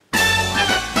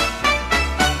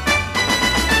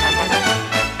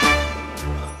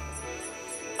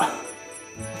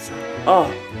Oh,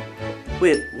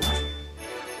 wait, what?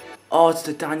 Oh, it's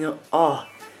the Daniel. Oh,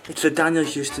 it's the Daniel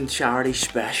Houston charity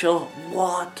special.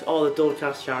 What? Oh, the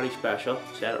Dolecast charity special.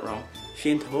 Said it wrong.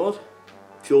 Shane Todd,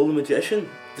 Joel the Magician,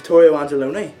 Vittorio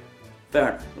Angeloni.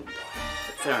 Fair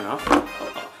enough.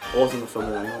 I wasn't the with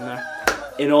anyone there.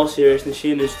 In all seriousness,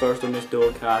 Shane is first on this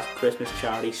Dolecast Christmas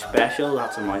charity special.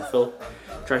 That's a mouthful.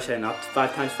 Try saying that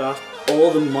 5 times fast.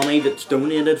 All the money that's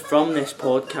donated from this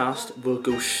podcast will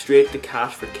go straight to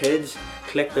Cash for Kids.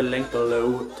 Click the link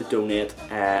below to donate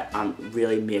and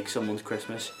really make someone's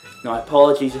Christmas. Now,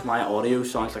 apologies if my audio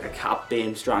sounds like a cat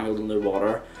being strangled in the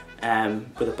water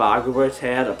with a bag over its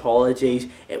head. Apologies,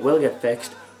 it will get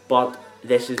fixed, but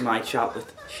this is my chat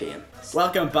with Shane.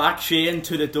 Welcome back, Shane,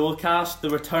 to the Dolecast, the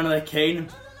return of the king.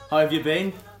 How have you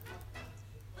been?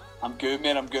 I'm good,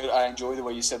 mate. I'm good. I enjoy the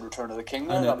way you said "Return of the King."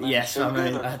 I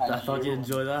thought you'd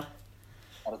enjoy that.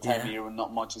 At a time of year when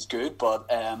not much is good, but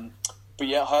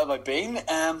yeah, how have I been?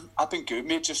 I've been good,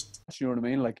 mate. Just, you know what I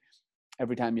mean. Like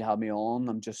every time you have me on,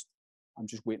 I'm just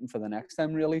waiting for the next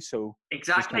time, really. So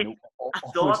exactly.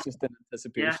 Just in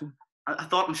anticipation. Yeah, I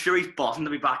thought I'm sure he's buzzing to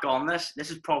be back on this.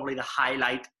 This is probably the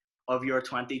highlight of your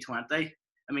 2020.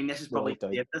 I mean, this is probably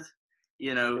David.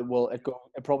 You know, it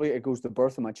goes to the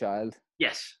birth of my child.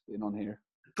 Yes. Being on here.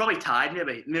 Probably tied,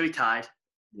 maybe tied.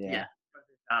 Yeah.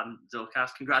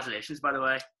 Dolecast, congratulations, by the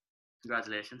way.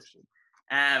 Congratulations.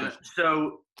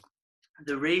 So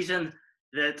the reason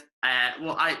that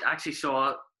I actually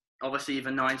saw, obviously you've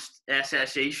announced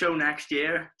SSE show next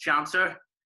year, Chancer.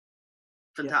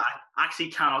 Fantastic. I actually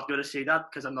cannot go to see that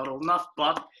because I'm not old enough,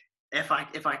 but if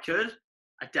I could,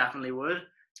 I definitely would.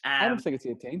 I don't think it's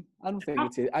 18. I don't think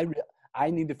it's 18. I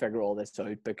need to figure all this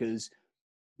out because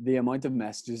the amount of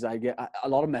messages I get, a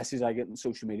lot of messages I get on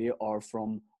social media are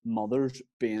from mothers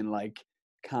being like,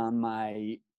 can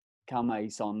my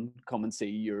son come and see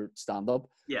your stand-up?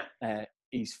 Yeah.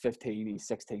 He's 15, he's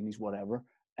 16, he's whatever.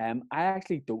 I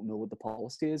actually don't know what the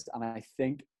policy is, and I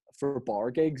think for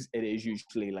bar gigs, it is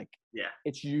usually like,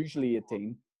 it's usually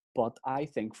 18, but I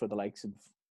think for the likes of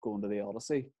going to the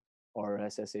Odyssey or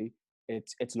SSE,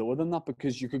 it's lower than that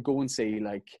because you could go and see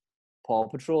like Paw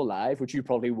Patrol live, which you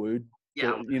probably would.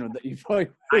 Yeah, you know that you probably.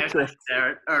 I was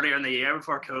there earlier in the year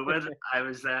before COVID. I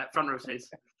was front row seats.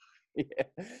 Yeah,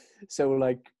 so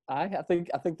like I think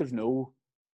there's no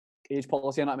age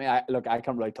policy, and I mean, I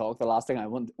can't really talk. The last thing I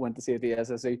went to see at the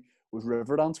SSE was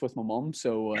Riverdance with my mum,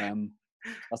 so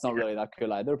that's not really that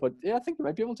cool either. But yeah, I think you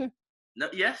might be able to.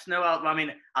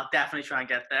 I'll definitely try and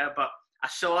get there. But I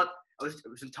saw it. I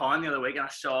was in town the other week, and I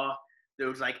saw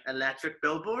those like electric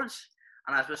billboards.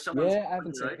 And as with someone, I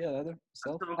haven't seen it either.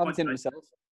 I haven't seen it myself.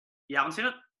 You haven't seen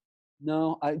it?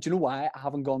 No, do you know why I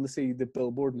haven't gone to see the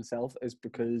billboard myself? Is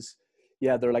because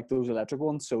they're like those electric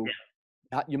ones, so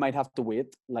you might have to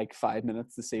wait like 5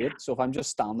 minutes to see it. So if I'm just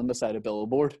standing beside a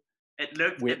billboard, it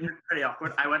looked pretty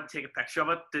awkward. I went to take a picture of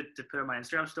it to put on my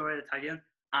Instagram story to tag in,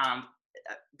 and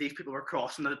these people were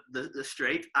crossing the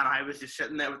street, and I was just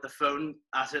sitting there with the phone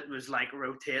as it was like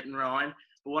rotating around.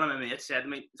 But one of my mates said to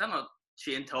me, "Is that not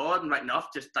Shane Todd?" And right enough,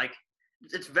 just like,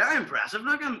 it's very impressive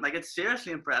looking. Like, it's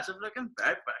seriously impressive looking.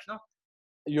 Very professional.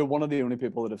 You're one of the only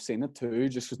people that have seen it too,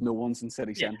 just because no one's in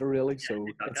city centre really. So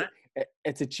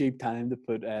it's a cheap time to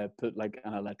put like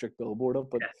an electric billboard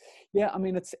up. But I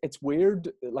mean, it's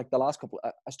weird. Like the last couple,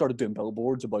 I started doing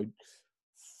billboards about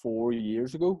 4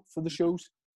 years ago for the shows,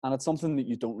 and it's something that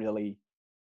you don't really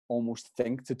almost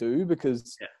think to do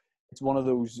because it's one of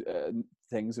those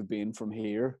things of being from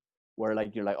here where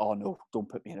like you're like, oh no, don't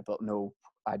put me in a billboard. No,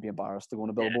 I'd be embarrassed to go on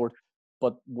a billboard.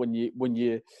 But when you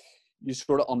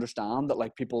sort of understand that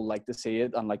like people like to see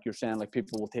it, and like you're saying, like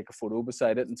people will take a photo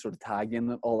beside it and sort of tag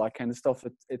in all that kind of stuff.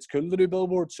 It's cool to do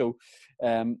billboards. So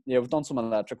we've done some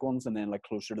electric ones, and then like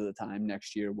closer to the time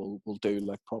next year we'll do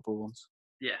like proper ones.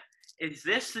 Yeah. Is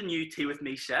this the new Tea With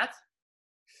Me set?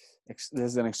 This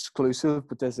is an exclusive,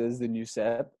 but this is the new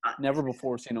set. Never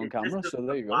before seen on camera, so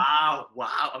there you go. Wow.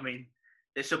 I mean,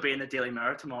 this will be in the Daily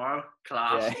Mirror tomorrow.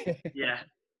 Class. Yeah.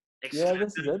 Yeah,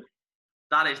 this is it.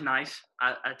 That is nice.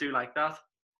 I do like that.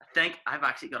 I think I've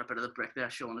actually got a bit of the brick there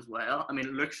shown as well. I mean,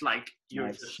 it looks like you're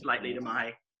just slightly to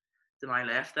my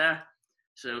left there.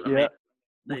 So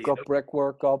we've got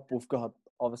brickwork up. We've got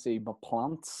obviously my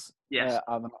plants. Yes.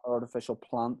 I have an artificial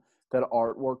plant, bit of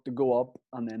artwork to go up,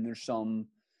 and then there's some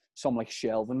like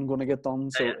shelving going to get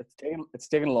done. So it's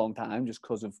taken a long time just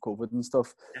because of COVID and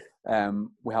stuff.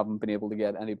 We haven't been able to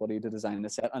get anybody to design the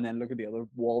set. And then look at the other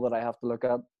wall that I have to look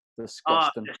at.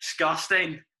 Disgusting. Oh,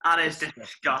 disgusting. That is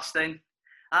disgusting.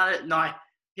 Now,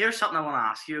 here's something I want to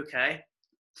ask you, okay?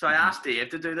 So I asked Dave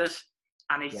to do this,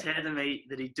 and he said to me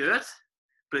that he'd do it,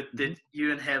 but that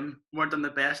you and him weren't on the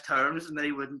best terms, and that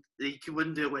he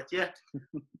wouldn't do it with you.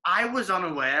 I was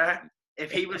unaware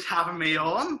if he was having me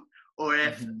on, or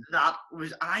if that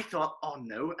was. And I thought, oh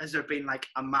no, has there been like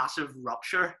a massive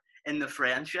rupture in the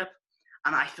friendship?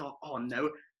 And I thought, oh no,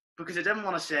 because I didn't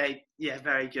want to say, yeah,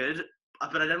 very good,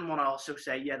 but I didn't want to also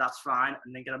say, yeah, that's fine,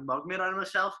 and then get a mug made out of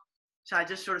myself. So I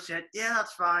just sort of said, yeah,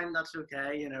 that's fine, that's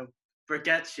okay, you know,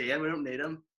 forget Shane, we don't need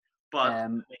him. But I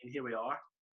mean, here we are.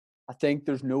 I think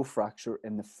there's no fracture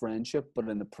in the friendship, but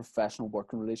in the professional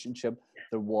working relationship,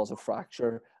 there was a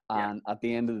fracture. And at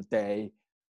the end of the day,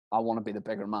 I want to be the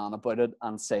bigger man about it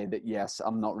and say that, yes,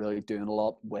 I'm not really doing a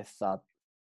lot with that,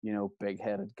 you know,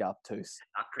 big-headed gap tooth.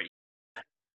 Not pretty.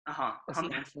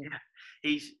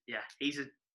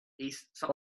 He's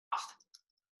something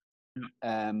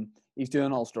fast. He's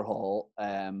doing Ulster Hall.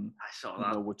 I saw that.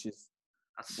 You know, which is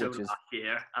last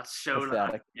year. That's so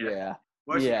pathetic. Yeah.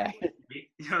 Where's you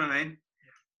know what I mean?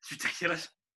 It's ridiculous.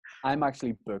 I'm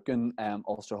actually booking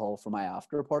Ulster Hall for my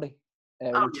after party,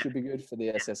 which should be good for the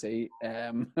SSE.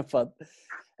 But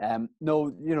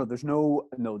no, you know, there's no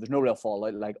real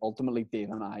fallout. Like ultimately, Dave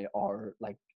and I are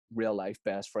like real life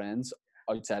best friends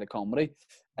outside of comedy.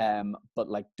 But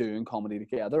like doing comedy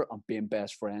together and being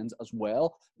best friends as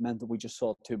well meant that we just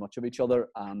saw too much of each other,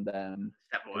 and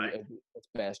it's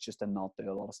best just to not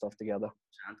do a lot of stuff together.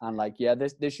 And like, yeah,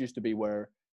 this used to be where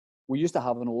we used to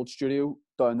have an old studio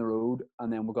down the road,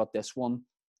 and then we got this one,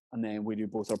 and then we do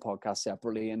both our podcasts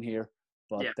separately in here.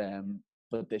 But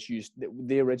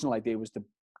the original idea was to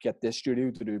get this studio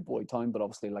to do Boytown, but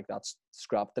obviously like that's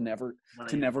scrapped to never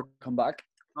come back.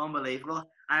 Unbelievable.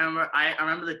 I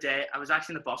remember the day I was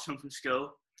actually in the bus home from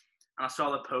school, and I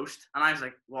saw the post, and I was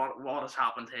like, what has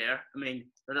happened here? I mean,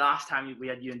 the last time we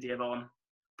had you and Dave on,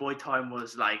 Boytown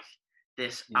was like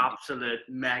this absolute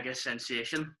mega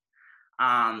sensation.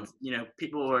 And you know,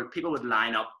 people would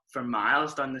line up for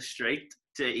miles down the street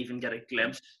to even get a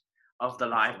glimpse of the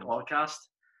live podcast.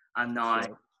 And now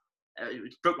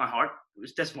it broke my heart. It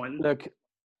was disappointing. Look,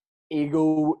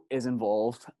 ego is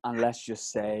involved, and let's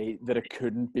just say that it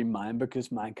couldn't be mine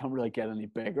because mine can't really get any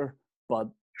bigger. But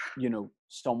you know,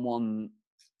 someone's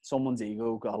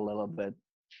ego got a little bit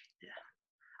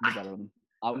better than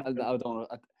I don't want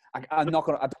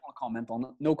to comment on it.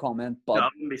 No comment, but no, I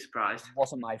wouldn't be surprised. It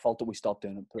wasn't my fault that we stopped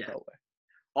doing it, put it that way.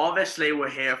 Obviously, we're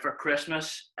here for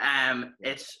Christmas.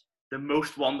 It's the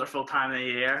most wonderful time of the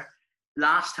year.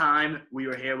 Last time we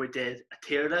were here, we did a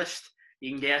tier list.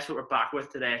 You can guess what we're back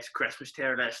with today. It's a Christmas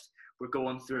tier list. We're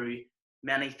going through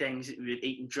many things that we would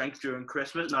eat and drink during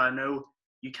Christmas. Now, I know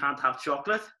you can't have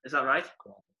chocolate. Is that right?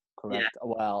 Correct. Yeah.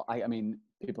 Well, I mean,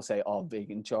 people say,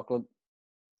 vegan chocolate.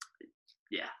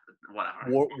 Yeah,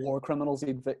 whatever. War criminals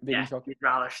eat vegan chocolate? You'd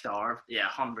rather starve. Yeah,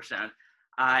 100%.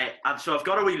 So I've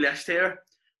got a wee list here.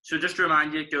 So just to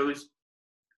remind you, it goes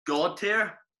God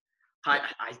tier. I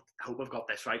hope I've got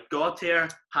this right. God tier,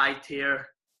 high tier,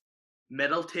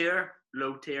 middle tier,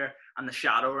 low tier, and the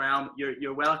shadow realm.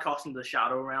 You're well accustomed to the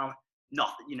shadow realm.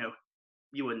 Not, you know,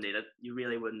 you wouldn't need it. You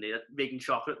really wouldn't need it. Vegan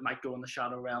chocolate might go in the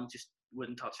shadow realm, just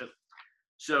wouldn't touch it.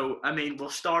 So, I mean, we'll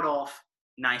start off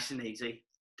nice and easy.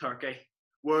 Turkey.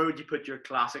 Where would you put your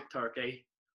classic turkey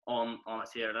on a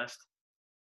tier list?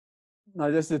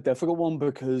 Now, this is a difficult one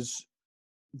because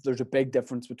there's a big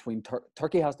difference between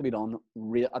turkey has to be done.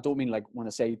 I don't mean like when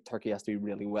I say turkey has to be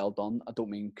really well done, I don't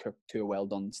mean cooked to a well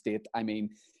done state. I mean,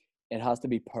 it has to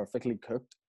be perfectly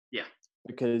cooked. Yeah.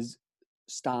 Because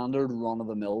standard run of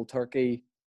the mill turkey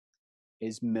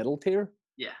is middle tier.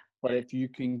 Yeah. But if you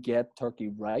can get turkey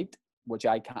right, which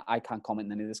I can't comment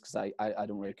on any of this because I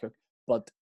don't really cook, but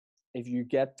if you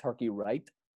get turkey right,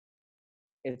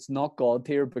 it's not God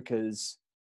tier because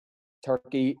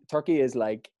turkey is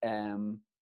like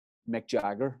Mick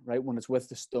Jagger, right? When it's with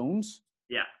the Stones.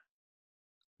 Yeah.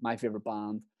 My favorite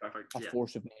band. Perfect. A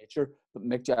force of nature. But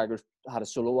Mick Jagger had a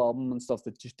solo album and stuff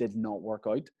that just did not work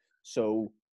out.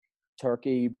 So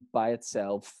turkey by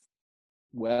itself,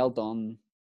 well done,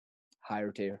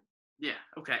 higher tier. Yeah,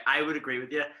 okay. I would agree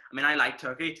with you. I mean, I like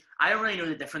turkey. I don't really know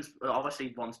the difference.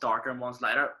 Obviously, one's darker and one's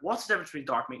lighter. What's the difference between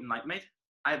dark meat and light meat?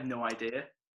 I have no idea.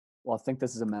 Well, I think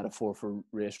this is a metaphor for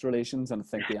race relations, and I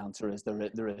think the answer is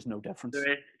there is no difference.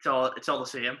 It's all the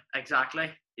same. Exactly.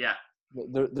 Yeah.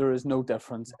 There is no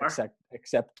difference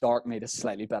except dark meat is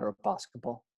slightly better at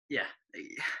basketball. Yeah.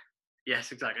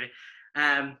 Yes, exactly.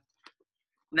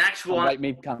 Next one. And white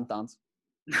meat can't dance.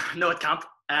 No, it can't.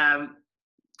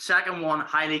 Second one,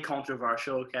 highly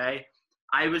controversial, okay?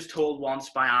 I was told once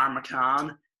by Aaron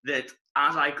McCann that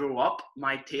as I grow up,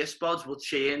 my taste buds will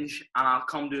change and I'll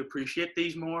come to appreciate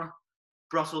these more.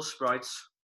 Brussels sprouts.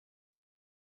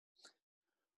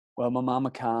 Well, my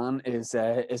mama can is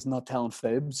not telling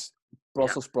fibs. Yeah.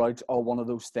 Brussels sprouts are one of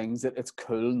those things that it's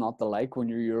cool not to like when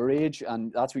you're your age,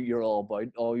 and that's what you're all about.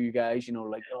 All you guys,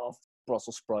 like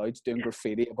Brussels sprouts, doing Yeah.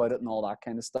 graffiti about it and all that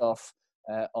kind of stuff.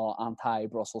 Anti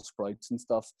Brussels sprouts and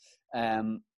stuff.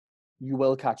 You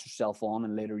will catch yourself on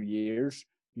in later years.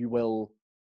 You will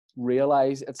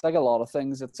realize it's like a lot of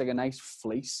things. It's like a nice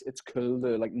fleece. It's cool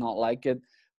to like not like it,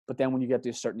 but then when you get to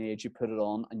a certain age, you put it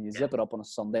on and you zip it up on a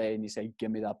Sunday and you say,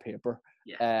 "Give me that paper."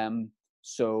 Yeah.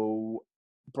 So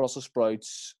Brussels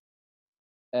sprouts,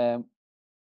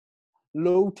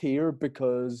 low tier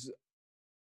because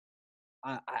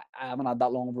I haven't had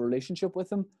that long of a relationship with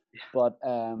them.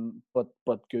 Yeah.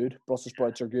 But good. Brussels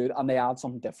sprouts are good, and they add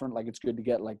something different. Like it's good to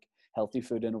get like healthy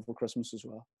food in over Christmas as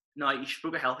well. Now, you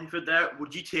spoke of healthy food there.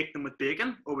 Would you take them with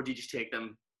bacon, or would you just take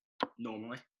them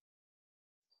normally?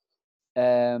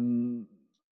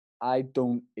 I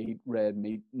don't eat red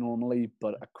meat normally,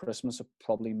 but at Christmas I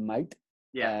probably might.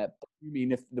 Yeah. You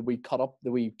mean if we cut up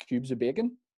the wee cubes of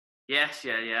bacon? Yes,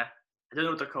 yeah. I don't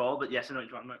know what they're called, but yes, I know what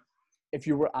you're talking about. If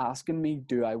you were asking me,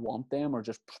 do I want them or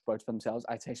just sprouts by themselves?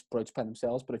 I'd say sprouts by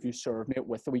themselves. But if you serve me it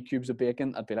with the wee cubes of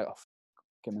bacon, I'd be like, oh,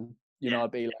 come on.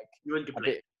 I'd be like, you wouldn't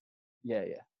complain. Yeah.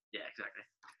 Yeah, exactly.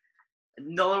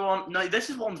 Another one. Now, this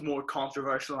is one's more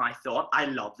controversial than I thought. I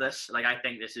love this. Like, I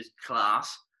think this is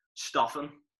class.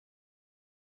 Stuffing.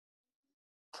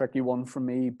 Tricky one for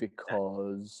me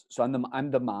because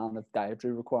I'm the man of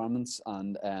dietary requirements,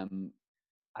 and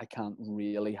I can't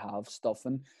really have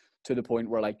stuffing to the point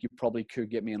where like you probably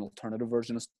could get me an alternative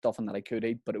version of stuffing that I could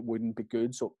eat, but it wouldn't be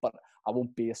good. So, but I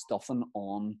won't be a stuffing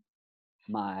on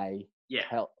my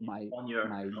health, my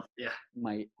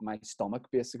stomach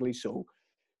basically. So,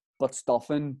 but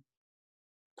stuffing.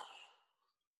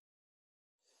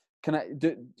 Can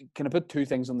I put two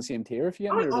things on the same tier if you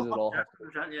get me, or does it all?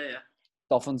 Yeah.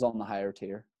 Stuffing's on the higher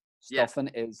tier. Stuffing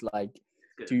is like,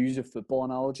 to use a football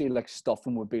analogy, like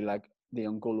stuffing would be like the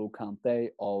N'Golo Kante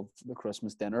of the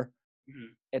Christmas dinner. Mm-hmm.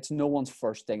 It's no one's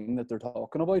first thing that they're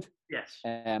talking about. Yes.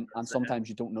 And sometimes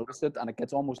you don't notice it, and it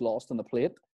gets almost lost on the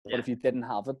plate. But if you didn't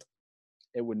have it,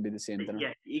 it wouldn't be the same dinner.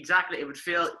 Yeah, exactly. It would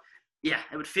feel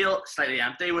slightly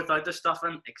empty without the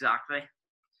stuffing. Exactly.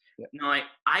 Yeah. Now,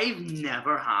 I've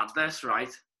never had this,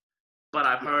 right? But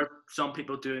I've heard some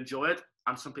people do enjoy it,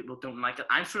 and some people don't like it.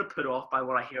 I'm sort of put off by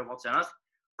what I hear what's in it.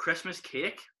 Christmas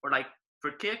cake or like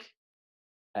fruit cake.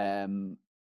 Yeah,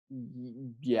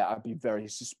 I'd be very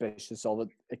suspicious of it.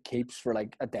 It keeps for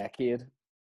like a decade.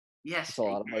 Yes,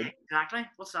 exactly.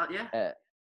 What's that? Yeah.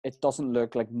 It doesn't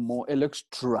look like more. It looks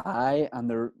dry, and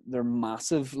they're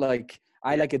massive. Like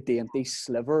I like a dainty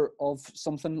sliver of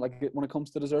something like when it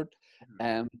comes to dessert.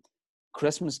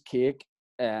 Christmas cake,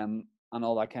 and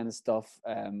all that kind of stuff.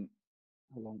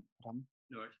 Hold on,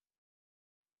 no worries.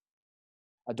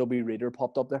 Adobe Reader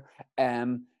popped up there.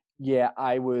 Yeah,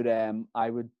 I would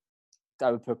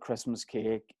put Christmas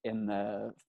cake in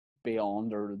the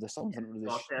Beyond or the something or the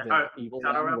Evil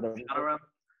One, whatever.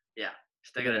 Yeah,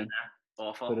 stick it in there.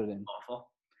 Awful. Put it in.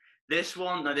 Awful. This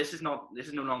one, now this is no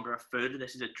longer a food.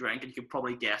 This is a drink, and you can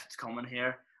probably guess it's coming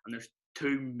here. And there's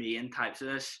two main types of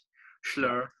this.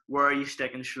 Schlur. Where are you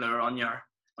sticking Schlur on your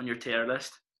tier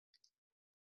list?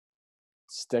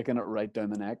 Sticking it right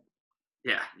down the neck.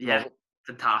 Yeah.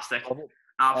 Fantastic.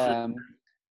 Absolutely.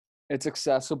 It's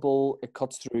accessible. It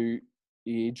cuts through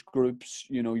age groups.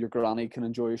 Your granny can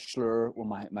enjoy a Schlur.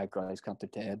 Well, my grannies can't,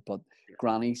 they're dead, but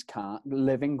grannies can't.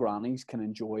 Living grannies can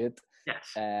enjoy it.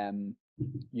 Yes.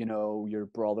 Your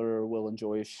brother will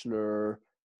enjoy a Schlur.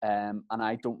 And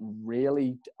I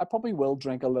probably will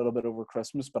drink a little bit over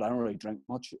Christmas, but I don't really drink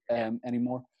much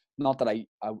anymore. Not that I'm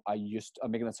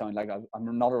making it sound like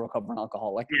I'm not a recovering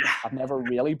alcoholic. Yeah. I've never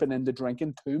really been into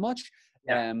drinking too much.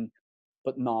 Yeah.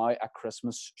 But now at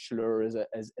Christmas, Schlur is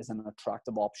an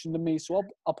attractive option to me. So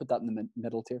I'll put that in the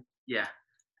middle tier. Yeah.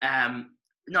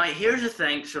 Now here's the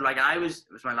thing. So like it was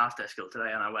my last day of school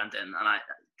today, and I went in and I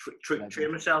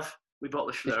treated myself. We bought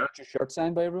the Schlur. Is your shirt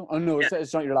signed by everyone? Oh no,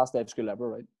 it's not your last day of school ever,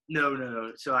 right?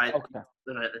 No. So I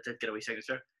did get a wee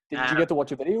signature. Did you get to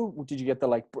watch a video? Did you get the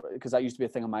because that used to be a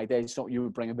thing in my day. So you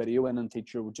would bring a video in and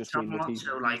teacher would just read the TV.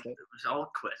 So like it was all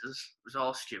quizzes. It was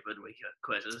all stupid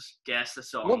quizzes. Guess the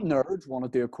song. What nerds want to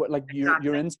do a quiz? Like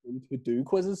you're in school to do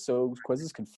quizzes, so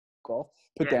quizzes can fuck off.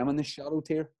 Put them in the shadow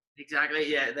tier. Exactly.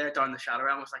 Yeah, they're down the shadow.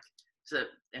 I was like, it's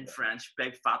in French,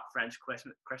 big fat French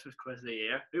Christmas quiz of the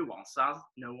year. Who wants that?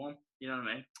 No one. You know what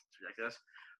I mean? It's ridiculous.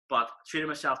 But treated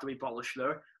myself to a wee bottle of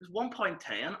Schlur. It was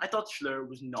 1.10. I thought Schlur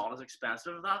was not as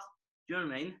expensive as that. Do you know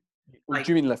what I mean? Do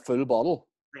you mean like full bottle?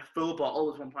 Like full bottle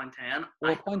was 1.10.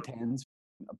 1.10's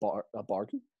a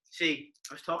bargain. See,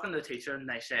 I was talking to the teacher and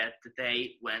they said that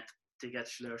they went to get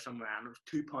Slur somewhere and it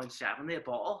was £2.70 a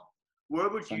bottle. Where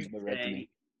would Sounds about right to me.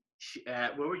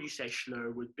 where would you say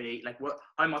Slur would be? Like,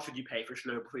 how much would you pay for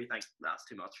Slur before you think that's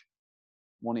too much?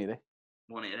 180.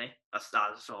 180. That's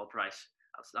a solid price.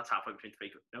 That's halfway between £3.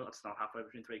 No, that's not halfway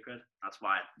between £3. That's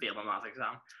why I failed my math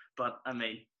exam. But I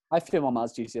mean, I failed my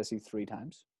maths GCSE 3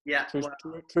 times. Yeah, true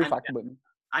fact about me.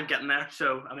 I'm getting there,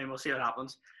 so I mean, we'll see what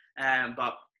happens.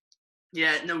 But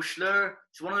yeah, no, Slur.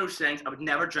 It's one of those things. I would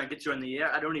never drink it during the year.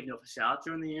 I don't even know if I sell it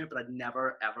during the year, but I'd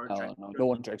never ever drink it. No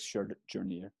one drinks Slur during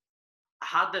the year. I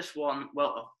had this one.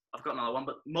 Well, I've got another one,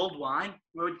 but mulled wine.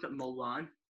 Where would you put mulled wine?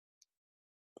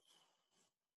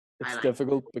 It's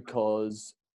difficult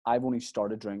because I've only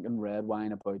started drinking red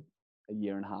wine about a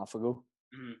year and a half ago.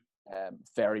 Mm-hmm.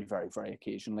 Very, very, very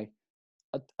occasionally.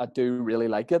 I do really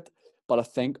like it, but I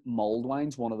think mulled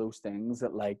wine's one of those things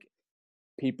that like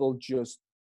people just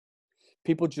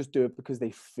do it because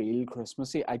they feel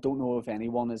Christmassy. I don't know if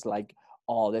anyone is like,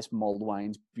 oh, this mulled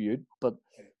wine's beaut, but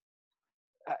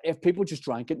if people just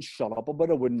drank it and shut up about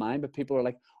it, I wouldn't mind. But people are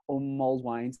like, oh, mulled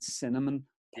wine, cinnamon,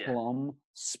 plum,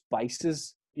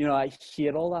 spices. You know, I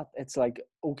hate all that. It's like,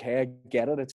 okay, I get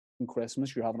it. It's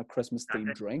Christmas. You're having a Christmas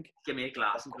themed drink. Give me a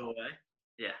glass and go away.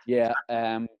 Yeah.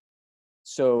 Yeah.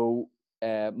 So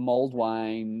mulled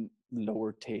wine,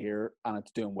 lower tier, and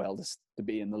it's doing well to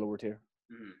be in the lower tier.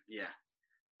 Yeah.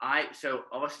 So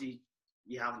obviously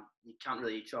you can't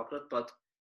really eat chocolate, but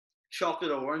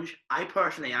chocolate orange. I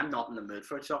personally am not in the mood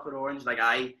for a chocolate orange. Like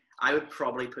I would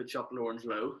probably put chocolate orange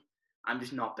low. I'm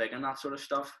just not big on that sort of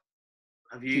stuff.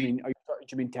 Have you?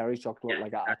 Do you mean Terry's chocolate,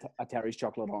 like a Terry's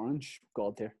chocolate orange?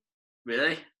 God tier.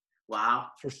 Really? Wow.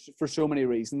 For so many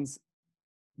reasons.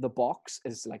 The box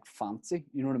is like fancy,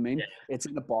 you know what I mean? Yeah. It's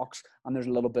in the box, and there's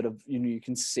a little bit of, you know, you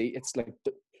can see it's like,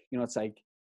 you know, it's like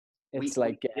a wee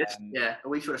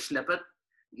sort of snippet.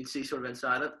 You can see sort of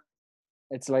inside it.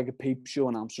 It's like a peep show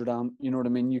in Amsterdam, you know what I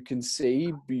mean? You can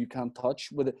see, but you can't touch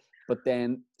with it. But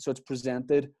then, so it's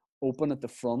presented open at the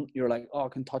front. You're like, oh, I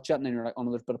can touch it, and then you're like, oh,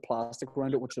 no, there's a bit of plastic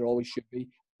around it, which there always should be.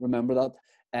 Remember that.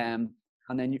 And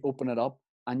then you open it up,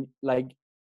 and like,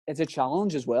 it's a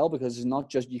challenge as well because it's not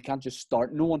just, you can't just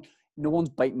start. No one's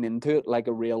biting into it like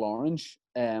a real orange.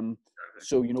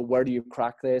 So, you know, where do you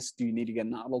crack this? Do you need to get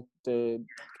an adult to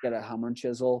get a hammer and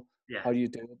chisel? Yeah. How do you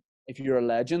do it? If you're a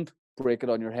legend, break it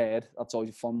on your head. That's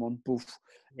always a fun one. Boof.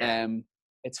 Yeah.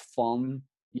 It's fun.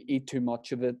 You eat too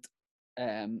much of it.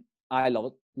 I love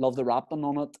it. Love the wrapping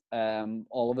on it.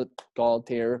 All of it, God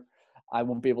tier. I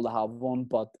won't be able to have one,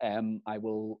 but I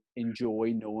will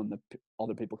enjoy knowing that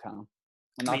other people can.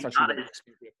 And that's actually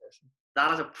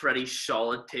that is a pretty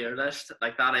solid tier list.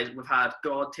 Like that is, we've had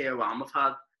God tier 1, we've had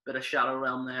a bit of Shadow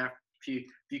Realm there, a few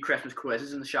Christmas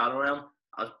quizzes in the Shadow Realm.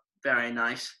 That was very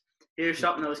nice. Here's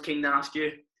something I was keen to ask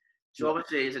you. So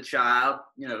obviously as a child,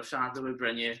 you know, Santa would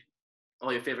bring you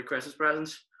all your favourite Christmas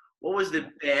presents. What was the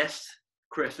best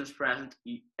Christmas present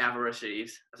you ever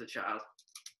received as a child?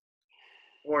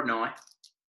 Or now?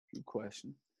 Good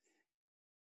question.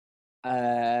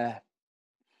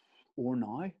 Or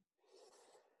now?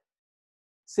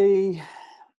 See,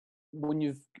 when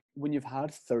you've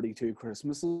had 32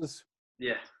 Christmases,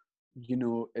 you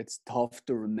know, it's tough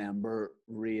to remember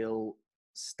real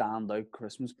standout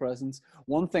Christmas presents.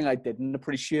 One thing I didn't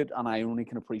appreciate, and I only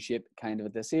can appreciate kind of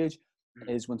at this age,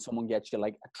 is when someone gets you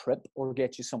like a trip or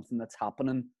gets you something that's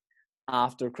happening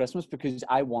after Christmas, because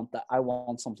I want that. I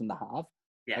want something to have.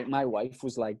 Yeah. Like my wife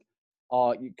was like,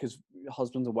 oh, because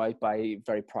husbands and wife buy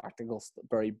very practical,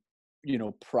 very, you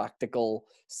know, practical,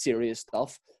 serious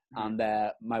stuff. And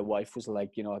my wife was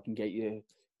like, you know, I can get you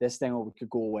this thing, or we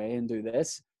could go away and do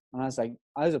this. And I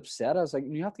was upset. I was like,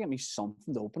 you have to get me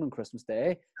something to open on Christmas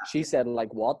Day. She said,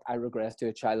 like, what? I regressed to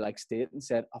a childlike state and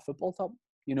said, a football top.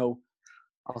 You know,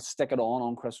 I'll stick it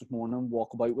on Christmas morning,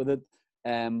 walk about with it.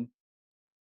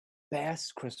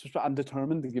 Best Christmas, I'm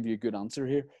determined to give you a good answer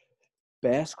here.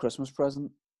 Best Christmas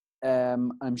present.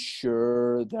 I'm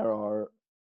sure there are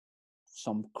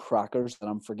some crackers that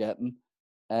I'm forgetting.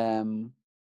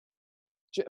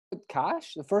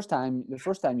 Cash. The first time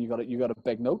you got a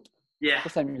big note. Yeah.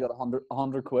 First time you got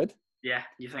 100 quid. Yeah.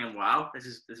 You're thinking, wow, this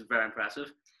is very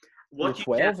impressive. You're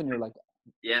 12 and you're like,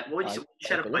 yeah. What you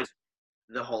said about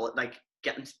the whole, like,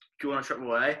 going on a trip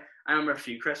away? I remember a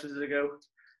few Christmases ago,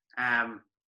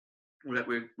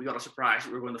 we got a surprise that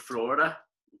we were going to Florida,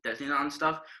 Disneyland and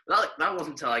stuff. But that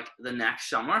wasn't until like the next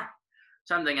summer.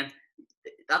 So I'm thinking,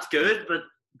 that's good, but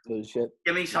bullshit.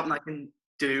 Give me something I can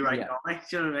do right now. Do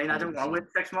you know what I mean? 100%. I don't want to wait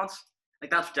 6 months. Like,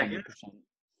 that's ridiculous. 100%.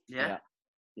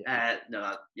 Yeah.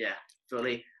 No,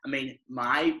 fully. I mean,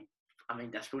 I I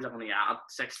mean, I suppose I'm only at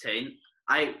 16.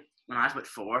 When I was about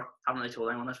 4, I haven't really told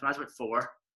anyone this. When I was about 4,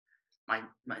 my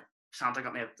Santa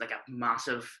got me a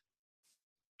massive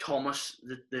Thomas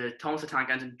the Thomas the Tank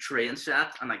Engine train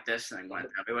set, and like this thing went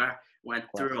everywhere. Went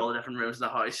through all the different rooms of the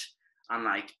house, and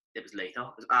like it was lethal.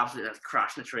 It was absolutely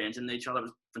crashing the trains into each other. It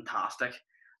was fantastic.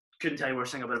 Couldn't tell you where a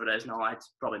single bit of it is now. I'd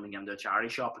probably been given to a charity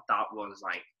shop, but that was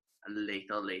like a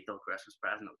lethal Christmas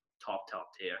present. Top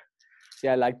tier.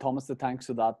 Yeah, I like Thomas the Tank,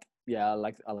 so that I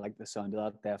like the sound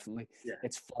of that, definitely. Yeah.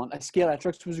 It's fun.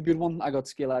 Scalextrics was a good one. I got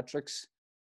Scalextrics.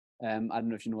 I don't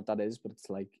know if you know what that is, but it's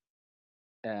like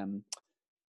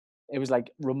it was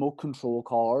like remote control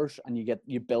cars, and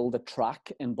you build a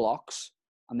track in blocks,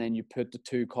 and then you put the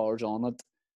 2 cars on it.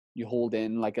 You hold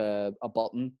in like a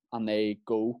button, and they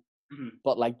go. Mm-hmm.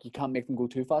 But like you can't make them go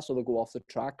too fast, so they go off the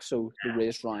track. So the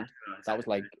race round, that was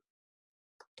like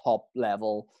top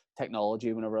level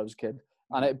technology whenever I was a kid.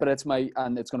 And it's going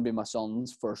to be my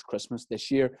son's first Christmas this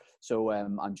year. So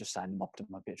I'm just signing him up to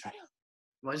my Patreon.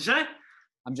 What did you say?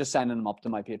 I'm just signing him up to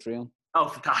my Patreon. Oh,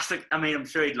 fantastic! I mean, I'm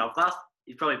sure he'd love that.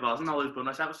 He's probably buzzing all those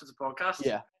bonus episodes of the podcast.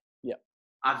 Yeah.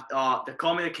 They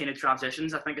call me the king of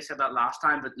transitions. I think I said that last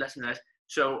time, but listen to this.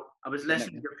 So I was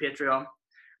listening to your Patreon,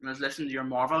 and I was listening to your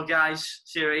Marvel Guys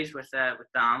series with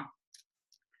Dan,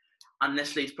 and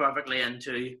this leads perfectly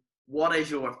into what is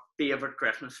your favorite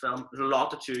Christmas film? There's a lot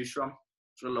to choose from.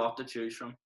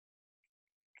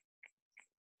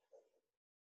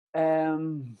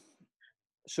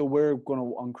 So we're gonna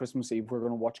on Christmas Eve. We're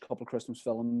gonna watch a couple of Christmas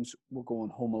films. We're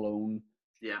going Home Alone.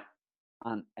 Yeah.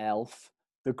 And Elf.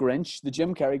 The Grinch, the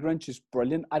Jim Carrey Grinch is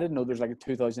brilliant. I didn't know there's like a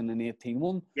 2018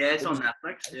 one. Yeah, it's on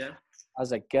Netflix. Yeah. I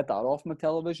was like, get that off my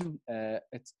television.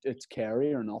 It's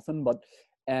Carrey or nothing. But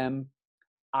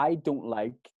I don't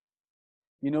like,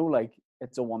 like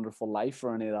It's a Wonderful Life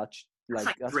or any of that.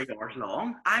 Like 3 hours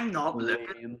long. I'm not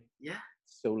looking. Yeah.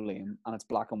 So lame, and it's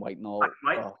black and white and all.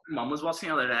 My mum was watching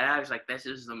the other day. I was like, "This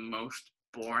is the most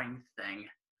boring thing."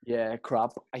 Yeah,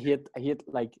 crap. I hate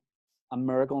like A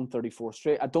Miracle on 34th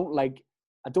Street. I don't like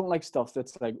stuff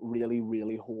that's like really,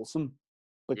 really wholesome,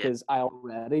 because I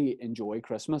already enjoy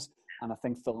Christmas, and I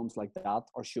think films like that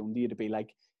are shown to you to be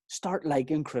like, start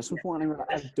liking Christmas more. And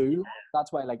I do.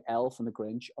 That's why like Elf and The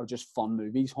Grinch are just fun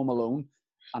movies. Home Alone,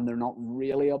 and they're not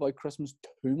really about Christmas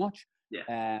too much.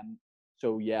 Yeah.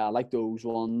 So yeah, I like those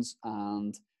ones,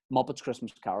 and Muppets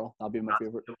Christmas Carol. That'd be my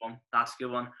favorite. That's a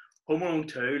good one. Home Alone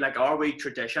 2, like our wee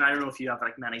tradition. I don't know if you have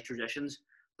like many traditions,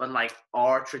 but like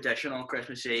our tradition on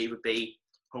Christmas Eve would be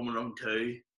Home Alone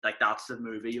 2. Like that's the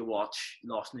movie you watch.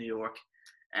 Lost New York.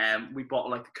 We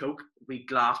bought like the Coke,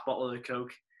 glass bottle of the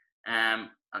Coke, and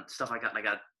stuff like that. Like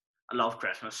I love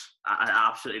Christmas. I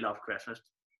absolutely love Christmas.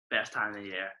 Best time of the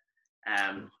year.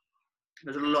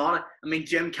 There's a lot of.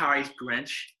 Jim Carrey's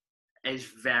Grinch is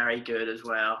very good as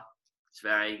well. It's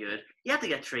very good. You had to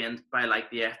get trained by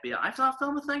like the FBI for that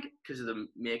film, I think, because of the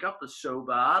makeup was so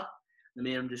bad. They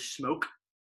made him just smoke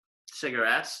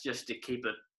cigarettes just to keep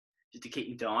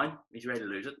him down. He's ready to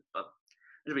lose it. But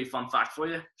it'll be a fun fact for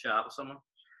you. Chat with someone.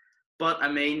 But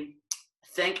I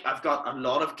think I've got a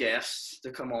lot of guests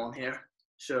to come on here.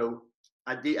 So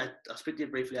I'll speak to you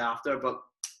briefly after, but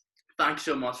thanks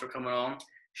so much for coming on,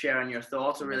 sharing your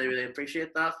thoughts. I really, really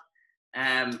appreciate that.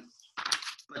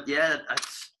 But yeah,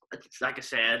 it's like I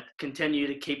said, continue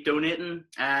to keep donating.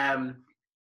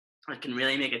 It can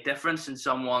really make a difference in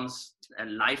someone's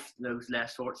life, those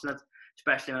less fortunate,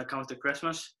 especially when it comes to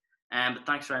Christmas. But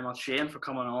thanks very much, Shane, for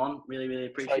coming on. Really, really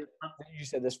appreciate that. You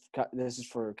said this is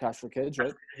for Cash for Kids,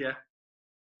 right? Yeah.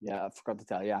 Yeah, I forgot to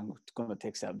tell you, I'm going to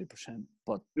take 70%.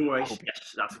 But no worries.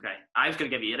 Yes, that's okay. I was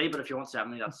going to give you 80, but if you want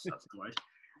 70, that's no worries.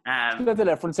 Split the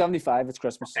difference. 75. It's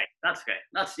Christmas. Okay, that's okay.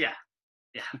 That's yeah,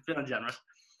 feeling generous.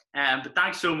 But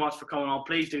thanks so much for coming on.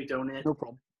 Please do donate. No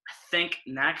problem. I think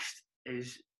next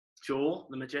is Joel,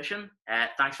 the magician.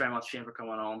 Thanks very much, Shane, for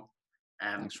coming on.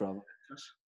 Thanks, Robert.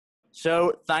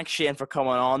 So thanks, Shane, for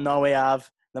coming on. Now we have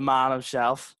the man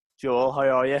himself, Joel. How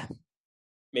are you?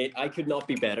 Mate, I could not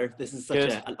be better. This is such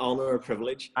an honour or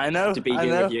privilege. I know to be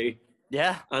here with you.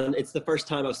 Yeah. And it's the first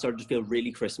time I've started to feel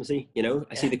really Christmassy,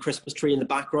 I see the Christmas tree in the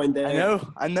background there. I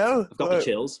know. I've got the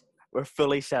chills. We're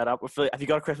fully set up. Have you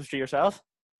got a Christmas tree yourself?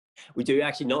 We do,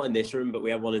 actually, not in this room, but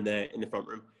we have one in the front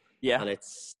room. Yeah. And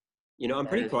it's, I'm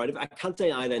pretty proud of it. I can't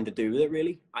say I had anything to do with it,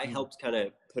 really. I helped kind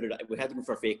of put it, we had to go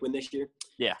for a fake win this year.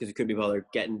 Yeah. Because we couldn't be bothered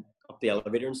getting up the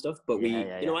elevator and stuff. But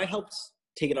I helped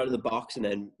take it out of the box, and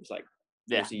then it was like,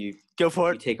 so you go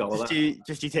for it. You take all of that. You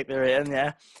take the rein,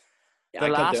 yeah. Yeah, I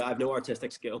can't do it. I have no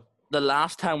artistic skill. The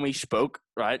last time we spoke,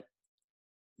 right,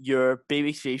 your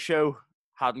BBC show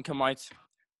hadn't come out,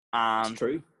 and it's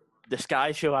true. the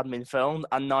Sky Show hadn't been filmed,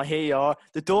 and now here you are.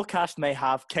 The Dolecast may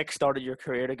have kickstarted your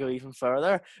career to go even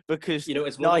further because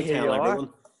it's now what I here tell you are. everyone.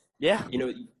 Yeah.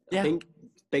 I think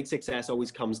big success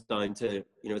always comes down to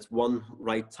it's one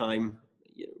right time,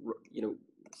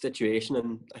 situation,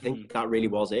 and I think that really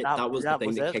was it. That was the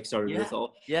thing that kickstarted it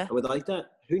all. Yeah. And without that,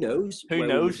 who knows? Who where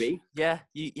knows? we would be? Yeah.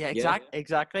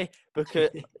 Exactly. Because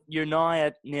you're now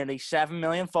at nearly 7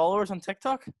 million followers on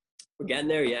TikTok. We're getting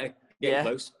there, getting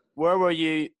close. Where were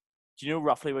you? Do you know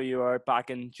roughly where you were back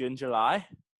in June, July?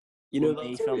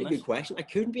 That's a really good question. I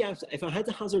couldn't be out. If I had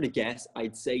to hazard a guess,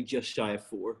 I'd say just shy of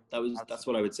 4. That's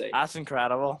what I would say. That's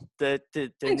incredible. The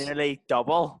nearly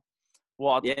double.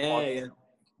 What? Yeah.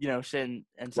 In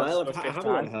well, I have a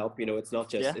lot of help. It's not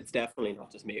just. It's definitely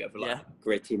not just me. I have a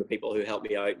great team of people who help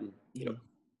me out, and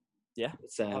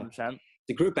it's 100%. It's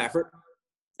a group effort.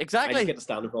 Exactly. I just get to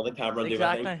stand in front of the camera and do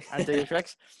my thing. And do your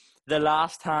tricks. The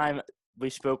last time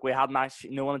we spoke, we hadn't actually.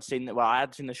 No one had seen it. Well, I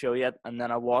hadn't seen the show yet, and then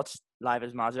I watched Live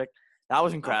is Magic. That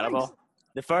was incredible.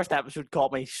 The first episode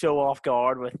caught me so off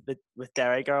guard with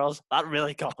Dairy Girls. That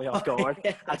really caught me off guard.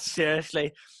 And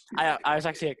seriously, I was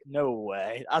actually like, no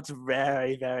way. That's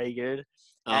very, very good.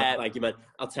 Thank you, man.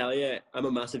 I'll tell you, I'm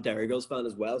a massive Dairy Girls fan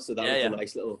as well. So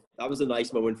that was a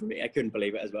nice moment for me. I couldn't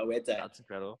believe it as well. That's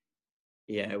incredible.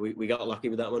 Yeah, we got lucky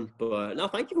with that one. But no,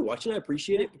 thank you for watching. I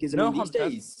appreciate it because these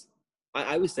days,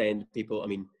 I was saying to people,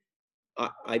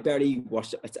 I barely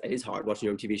watch. It is hard watching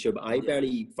your own TV show, but I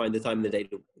barely find the time in the day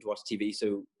to watch TV.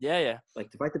 So like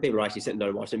the fact that people are actually sitting down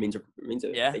and watching it means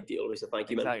a big deal. So thank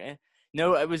you, man. Exactly.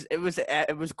 No, it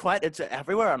was quite. It's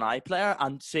everywhere on iPlayer,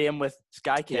 and same with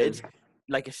Sky Kids.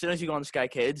 Like as soon as you go on Sky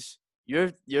Kids,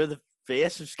 you're the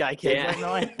face of Sky Kids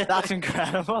right now. That's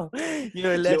incredible.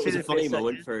 Literally, it was a funny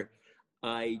moment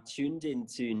I tuned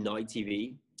into Now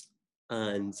TV,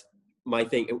 and my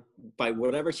thing, by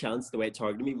whatever chance, the way it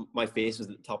targeted me, my face was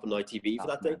at the top of Now TV for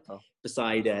that thing,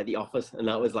 beside The Office, and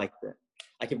that was like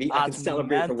I can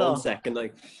celebrate for 1 second.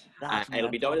 Like it'll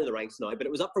be down in the ranks now, but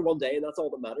it was up for one day, and that's all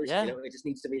that matters. Yeah. It just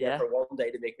needs to be there for one day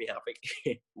to make me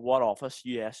happy. What office,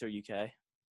 US or UK?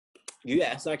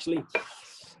 US, actually.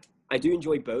 I do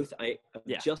enjoy both. I'm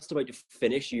just about to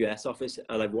finish US Office,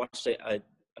 and I've watched a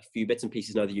few bits and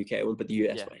pieces now, the UK one, but the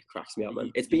US one cracks me up,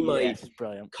 man. It's been my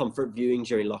comfort viewing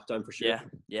during lockdown for sure.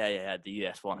 Yeah. The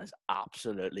US one is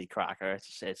absolutely cracker.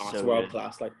 It's so world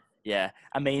class, like. Yeah,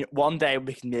 one day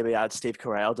we can maybe add Steve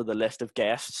Carell to the list of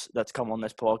guests that's come on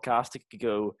this podcast. It could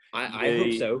go. I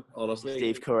hope so, honestly.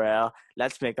 Steve Carell.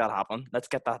 Let's make that happen. Let's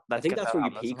get that. I think that's where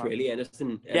you peak, really.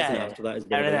 Anything after that is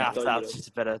everything after that's just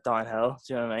a bit of downhill.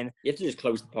 Do you know what I mean? You have to just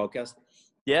close the podcast.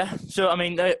 Yeah. So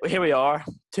here we are,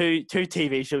 two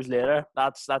TV shows later.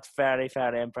 That's very,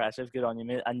 very impressive. Good on you,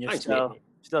 mate. And you're still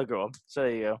growing. So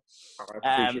there you go. I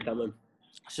appreciate that, man.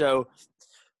 So.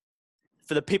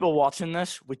 For the people watching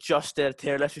this, we just did a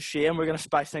tier list with Shane. We're going to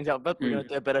spice things up a bit. We're going to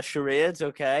do a bit of charades,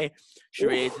 okay?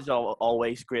 Charades is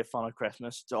always great fun at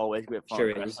Christmas. It's always great fun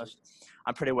at Christmas.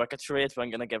 I'm pretty weak at charades, but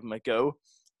I'm going to give them a go.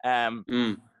 I'm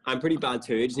pretty bad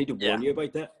too. I just need to warn you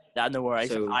about that. Yeah, no worries.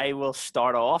 So, I will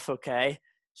start off, okay?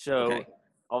 So,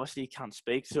 obviously you can't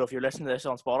speak. So, if you're listening to this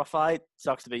on Spotify, it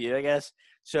sucks to be you, I guess.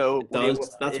 So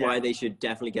that's why they should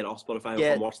definitely get off Spotify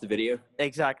and watch the video.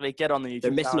 Exactly. Get on the YouTube.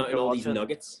 They're missing out on all these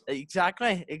nuggets.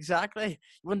 Exactly. You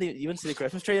wouldn't see the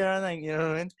Christmas tree or anything, you know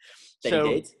what I mean? They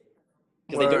did.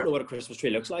 Because they don't know what a Christmas tree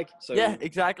looks like. So yeah,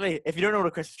 exactly. If you don't know what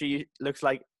a Christmas tree looks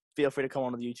like, feel free to come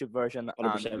on to the YouTube version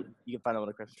 100%. and you can find out what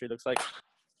a Christmas tree looks like.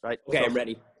 Right. Okay, I'm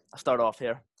ready. I'll start off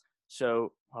here.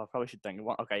 So I probably should think of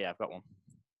one. Okay, yeah, I've got one.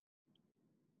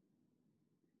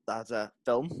 That's a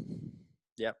film.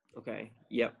 Yep. Okay.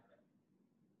 Yep.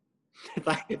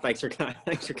 Thanks for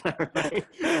clarifying.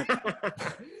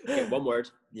 Okay, one word.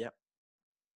 Yep.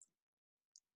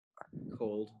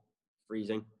 Cold.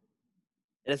 Freezing.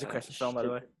 It is a Christmas film, by the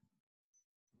way.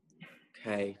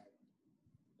 Okay.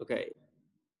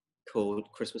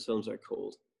 Cold. Christmas films are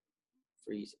cold.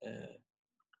 Freeze.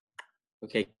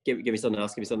 Okay. Give me something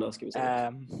else.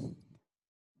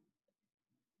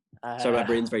 Sorry, my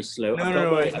brain's very slow.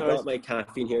 I've got my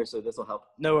caffeine here, so this will help.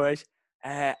 No worries.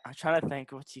 I'm trying to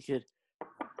think what you could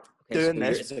doing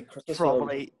this.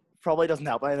 Probably doesn't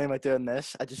help anything by doing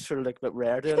this. I just sort of look a bit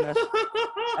rare doing this.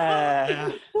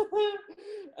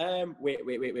 Wait.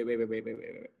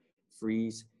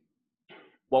 Freeze.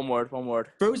 One word.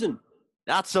 Frozen.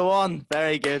 That's the one.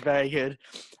 Very good.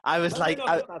 I was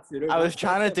I was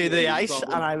trying to do the ice,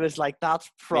 and I was like, that's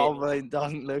probably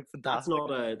doesn't look fantastic.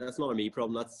 That's not a me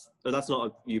problem. That's not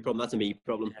a you problem. That's a me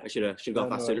problem. I should have got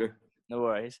that sooner. No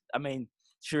worries. I mean,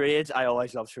 charades. I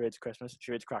always love charades. Christmas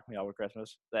charades crack me up with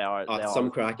Christmas. They are some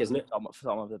crack, isn't it?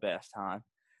 Some of the best time.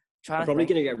 I'm probably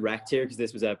going to get wrecked here because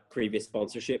this was a previous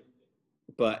sponsorship.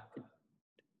 But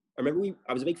I remember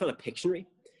I was a big fan of Pictionary.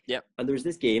 Yep. And there was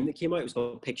this game that came out. It was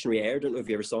called Pictionary Air. I don't know if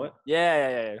you ever saw it.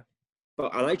 Yeah.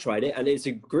 And I tried it, and it's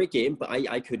a great game, but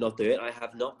I could not do it. I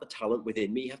have not the talent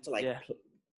within me. You have to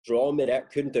draw mid-air.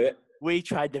 Couldn't do it. We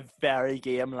tried the very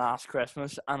game last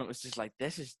Christmas, and it was just like,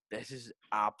 this is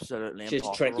absolutely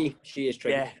impossible. She's tricky. She is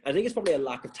tricky. Yeah. I think it's probably a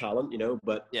lack of talent,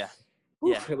 but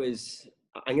it was.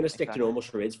 I'm going to stick to normal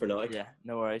charades for now. Yeah,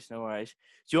 no worries. Do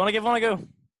you want to give one a go?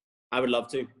 I would love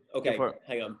to. Okay,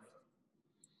 hang on.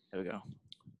 Here we go.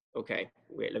 Okay,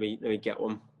 wait. Let me get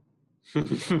one.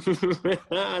 This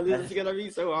is gonna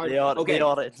be so hard. The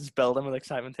audit is building with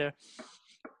excitement here.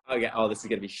 Okay. Oh, this is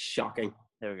gonna be shocking.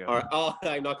 There we go. All right. Oh,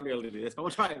 I'm not gonna be able to do this, but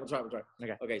we'll try.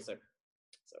 Okay. So.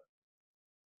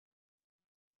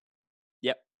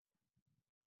 Yep.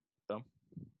 Boom.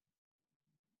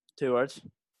 2 words.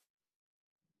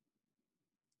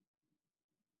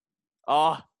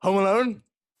 Oh, Home Alone.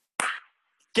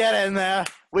 Get in there.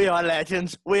 We are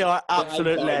legends. We are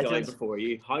absolute legends. Before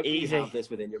you. How can you have this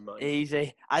within your mind?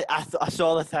 Easy. I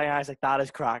saw the thing. I was like, that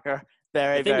is cracker.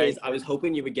 The thing is, I was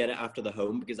hoping you would get it after the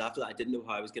home, because after that, I didn't know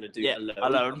how I was going to do it alone.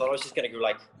 I thought I was just going to go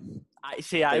like... I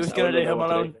was going to do Home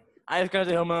Alone. I was going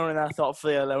to do Home Alone, and I thought for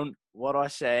the alone, what do I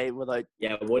say without...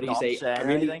 Yeah, what do you say?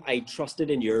 I trusted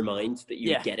in your mind that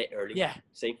you would get it early. Yeah.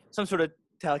 See? Some sort of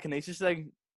telekinesis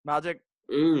thing. Magic.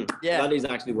 Yeah. That is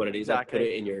actually what it is. Exactly. I put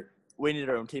it in your... We need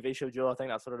our own TV show, Joe. I think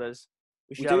that's what it is.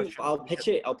 I'll pitch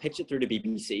it through the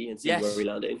BBC and see where we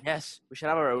land in. Yes, we should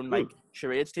have our own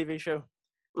charades TV show.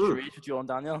 Charades with Joe and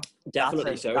Daniel.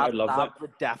 Definitely so. I'd love that. That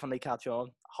would definitely catch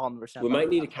on. 100%. We might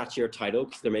need to catch your title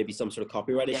because there may be some sort of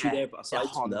copyright issue there. But aside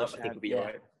from that, I think we'll be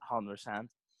alright. 100%.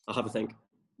 I'll have a think.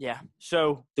 Yeah.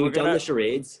 So we've done the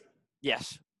charades.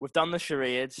 Yes, we've done the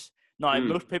charades. Now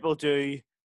most people do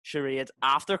charades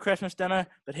after Christmas dinner,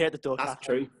 but here at the Dolecast, that's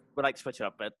true. We like to switch it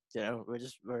up a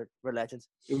bit. We're legends.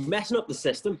 You're messing up the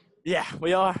system. Yeah,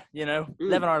 we are.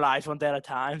 Living our lives one day at a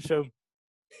time. So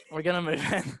we're gonna move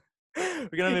in.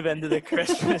 We're gonna move into the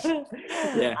Christmas.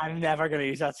 Yeah. I'm never gonna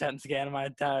use that sentence again in my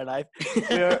entire life.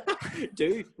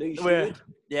 Dude, no, you should.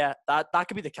 Yeah, that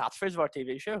could be the catchphrase of our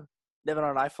TV show. Living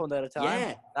our life one day at a time.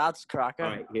 Yeah, that's cracker.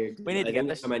 All right, here. We need to get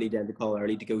this. I might need them to call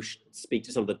early to go speak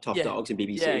to some of the top dogs in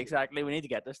BBC. Yeah, exactly. We need to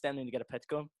get this. Then we need to get a pitch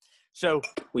going. So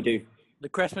we do. The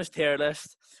Christmas tier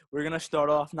list. We're gonna start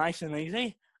off nice and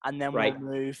easy, and then we'll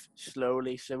move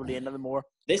slowly into the more.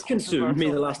 This consumed me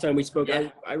the last time we spoke. Yeah.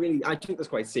 I took this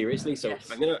quite seriously. So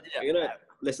I'm gonna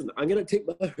listen. I'm gonna take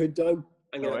my hood down.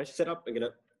 I'm gonna sit up. I'm gonna.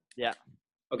 Yeah.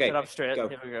 Okay. Sit up straight. Go.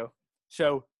 Here we go.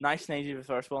 So nice and easy. The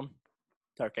first one.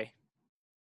 Turkey.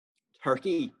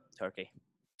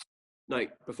 Now,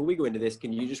 before we go into this,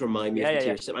 can you just remind me of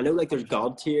the tier? I know there's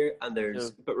God tier and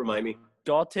but remind me.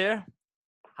 God tier,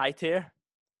 high tier,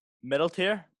 middle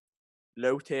tier,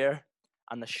 low tier,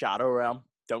 and the shadow realm.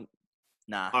 All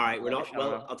right, we're not.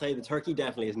 Well, I'll tell you, the turkey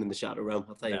definitely isn't in the shadow realm.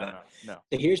 I'll tell you that. No.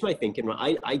 So here's my thinking.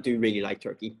 I do really like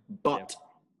turkey, but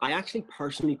I actually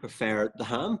personally prefer the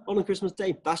ham on a Christmas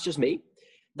Day. That's just me.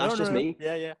 That's just me.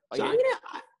 Yeah. So I'm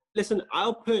gonna listen.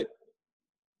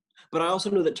 But I also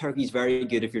know that turkey's very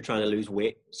good if you're trying to lose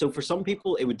weight. So for some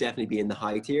people, it would definitely be in the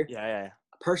high tier. Yeah.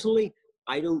 Personally,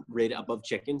 I don't rate it above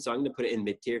chicken, so I'm going to put it in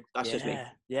mid tier. That's just me.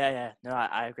 Yeah. No,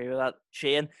 I agree with that.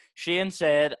 Shane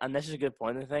said, and this is a good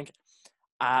point, I think,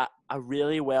 a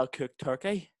really well-cooked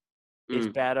turkey is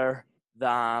better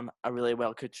than a really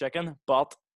well-cooked chicken.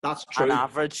 But that's true. An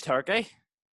average turkey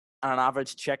and an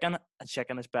average chicken, a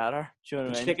chicken is better. Do you know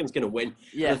what I mean? Chicken's going to win.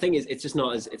 Yeah. And the thing is, it's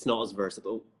not as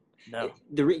versatile. No.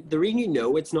 The reason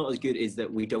it's not as good is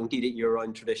that we don't eat it year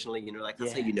round traditionally.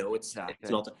 That's how you know it's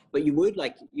not. But you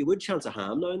would chance a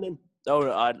ham now and then. Oh,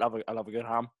 I love a good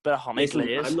ham. Bit of honey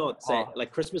glaze. I'm not saying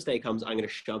Christmas Day comes, I'm gonna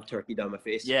shove turkey down my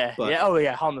face. Yeah. But,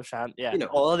 100%. Yeah.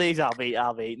 All of these I'll be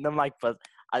eating them but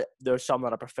there's some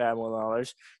that I prefer more than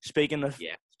others. Speaking,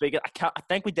 I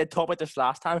think we did talk about this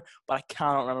last time, but I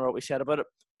cannot remember what we said about it.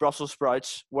 Brussels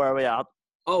sprouts. Where are we at?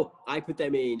 Oh, I put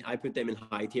them in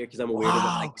high tier because I'm a weirdo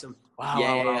that likes them. Wow.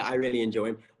 Yeah, I really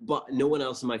enjoy them. But no one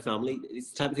else in my family. It's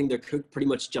the type of thing they're cooked pretty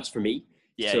much just for me.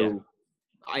 Yeah. So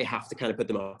I have to kind of put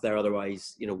them up there.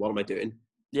 Otherwise, what am I doing?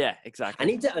 Yeah, exactly. I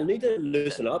need to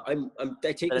loosen up.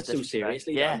 I take this so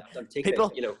seriously. Yeah. I'm taking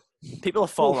people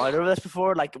have fallen out over this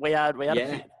before. Like we had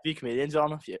a few comedians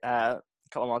on a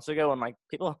couple of months ago, and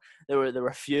people there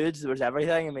were feuds. There was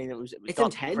everything. I mean, it's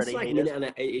intense.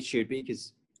 And it should be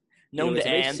because. Known to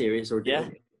end, serious ordeal. Yeah,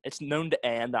 it's known to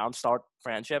end and start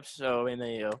friendships. So I mean,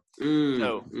 there you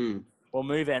go. We'll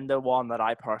move into one that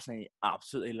I personally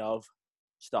absolutely love: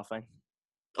 stuffing.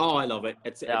 Oh, I love it.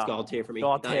 It's God tier for me.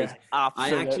 God tier.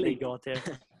 Absolutely God tier.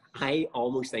 I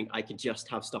almost think I could just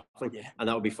have stuffing, and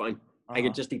that would be fine. I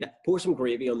could just eat that. Pour some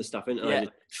gravy on the stuffing, and I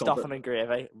just stuffing and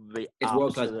gravy would be it's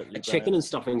world class. absolutely A chicken and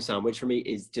stuffing sandwich for me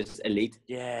is just elite.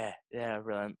 Yeah,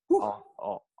 brilliant.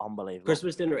 Oh, unbelievable.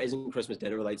 Christmas dinner isn't Christmas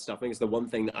dinner without stuffing. It's the one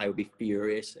thing that I would be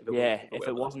furious if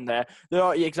it wasn't there.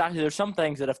 There's some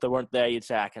things that if they weren't there, you'd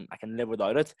say I can live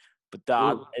without it. But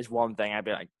that is one thing I'd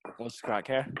be like, what's the crack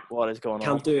here? What is going on?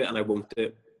 Can't do it, and I won't do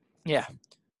it. Yeah.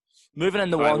 Moving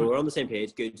into one. We're on the same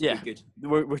page. Good. Good.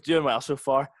 We're doing well so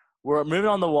far. We're moving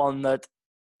on to one that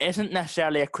isn't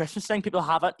necessarily a Christmas thing. People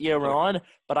have it year round,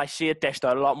 but I see it dished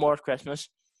out a lot more at Christmas.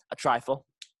 A trifle.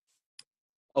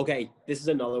 Okay, this is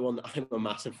another one that I'm a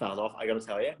massive fan of, I gotta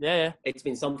tell you. Yeah. It's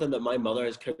been something that my mother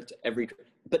has cooked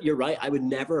but you're right, I would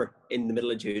never in the middle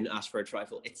of June ask for a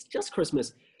trifle. It's just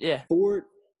Christmas. Yeah.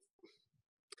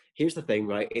 Here's the thing,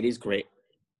 right? It is great.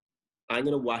 I'm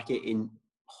gonna whack it in.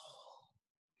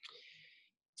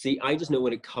 See, I just know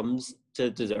when it comes to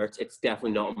desserts, it's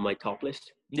definitely not on my top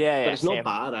list. Yeah, but it's not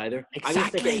bad either.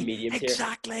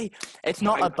 Exactly. It's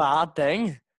not a bad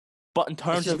thing, but in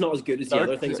terms of not as good as the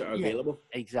other things that are available.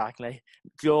 Exactly.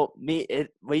 Joe,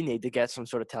 we need to get some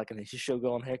sort of telekinesis show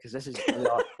going here because this is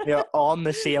we're on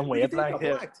the same wavelength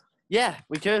here. Yeah,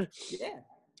 we could. Yeah.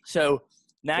 So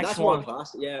next one.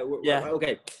 Class. Yeah.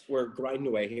 Okay. We're grinding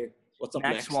away here. What's up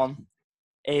next? Next one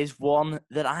is one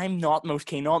that I'm not most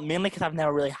keen on, mainly because I've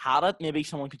never really had it. Maybe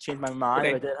someone could change my mind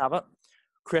if I did have it.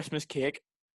 Christmas cake.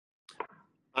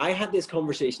 I had this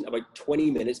conversation about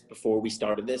 20 minutes before we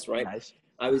started this, right? Nice.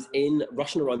 I was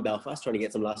rushing around Belfast trying to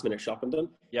get some last minute shopping done.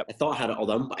 Yep. I thought I had it all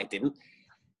done, but I didn't.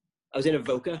 I was in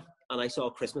Avoca and I saw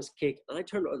a Christmas cake and I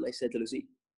turned around and I said to Lucy,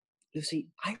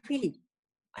 I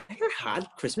never had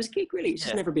Christmas cake really. It's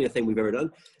just never been a thing we've ever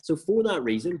done. So for that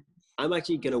reason, I'm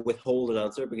actually going to withhold an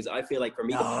answer because I feel like for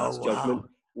me, the past judgment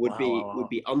would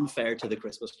be unfair to the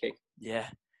Christmas cake. Yeah.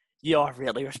 You are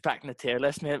really respecting the tier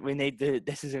list, mate. We need to,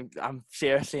 I'm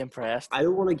seriously impressed. I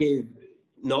don't want to give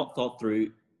not thought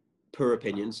through poor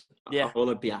opinions. Yeah. I want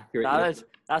to be accurate.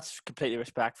 That's completely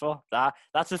respectful.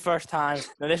 That's the first time,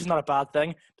 now this is not a bad thing,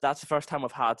 but that's the first time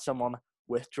we've had someone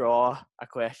withdraw a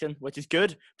question, which is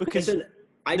good because... Listen,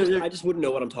 I just wouldn't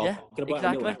know what I'm talking about. Exactly.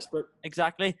 I'm no expert.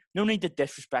 Exactly. No need to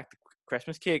disrespect the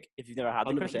Christmas cake if you've never had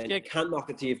the 100%. Christmas cake. Can't knock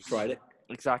it till you've tried it.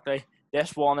 Exactly.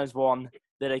 This one is one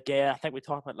that, again, I think we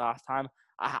talked about last time.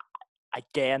 I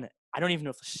don't even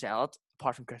know if they sell it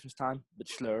apart from Christmas time, but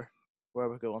Slur, where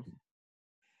are we going?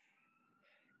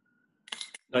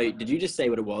 Now, did you just say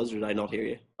what it was, or did I not hear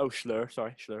you? Oh, Slur.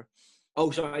 Sorry, Slur.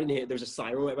 Oh, sorry, I didn't hear. There's a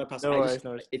siren right by past. No worries.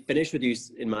 It finished with you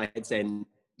in my head saying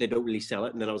they don't really sell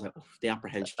it, and then I was like, the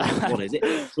apprehension. What is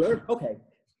it? Slur? Okay.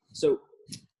 So,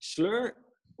 Slur,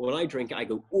 when I drink it, I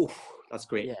go, oh, that's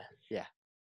great. Yeah.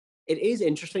 It is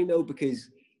interesting, though,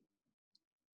 because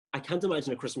I can't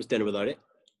imagine a Christmas dinner without it.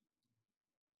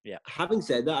 Yeah. Having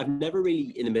said that, I've never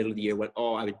really, in the middle of the year, went,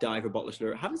 oh, I would die for a bottle of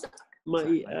Slur.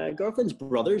 My girlfriend's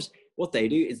brothers, what they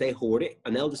do is they hoard it,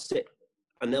 and they'll just sit,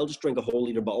 and they'll just drink a whole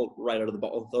liter bottle right out of the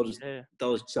bottle.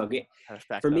 They'll just chug it.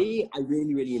 For me, I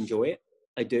really, really enjoy it.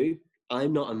 I do.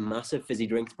 I'm not a massive fizzy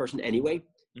drinks person anyway.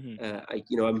 Mm-hmm.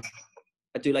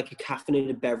 I do like a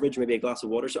caffeinated beverage, maybe a glass of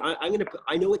water. So I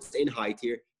know it's in high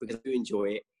tier because I do enjoy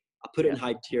it. I put it in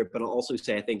high tier, but I'll also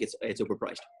say I think it's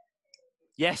overpriced.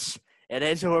 Yes, it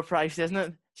is overpriced, isn't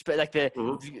it? But like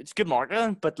it's good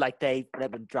marketing, but like they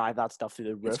would drive that stuff through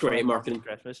the roof. It's great marketing.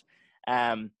 Christmas.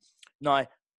 Now,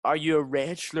 are you a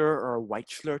red Slur or a white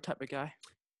Slur type of guy?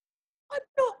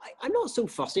 I'm not so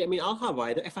fussy. I mean, I'll have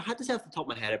either. If I had to say off the top of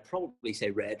my head, I'd probably say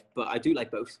red, but I do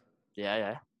like both.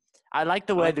 Yeah. I like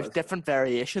the way there's different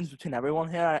variations between everyone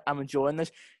here. I'm enjoying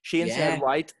this. Shane said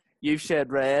white. You've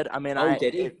said red. I mean,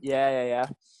 did he? Yeah.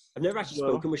 I've never actually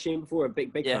spoken with Shane before. A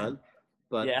big fan.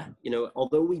 But,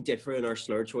 although we differ in our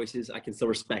Slur choices, I can still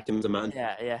respect him as a man.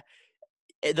 Yeah.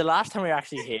 The last time we were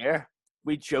actually here,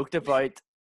 we joked about...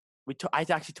 I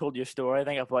actually told you a story, I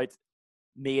think, about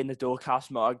me and the Dolecast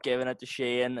mug giving it to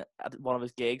Shane at one of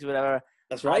his gigs or whatever.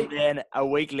 That's right. And then a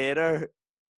week later,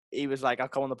 he was like, I'll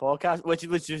come on the podcast, which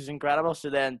was incredible. So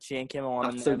then Shane came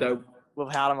on. That's so dope. We've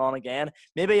had him on again.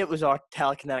 Maybe it was our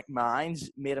telekinetic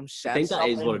minds made him sense. I think that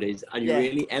something. is what it is. And you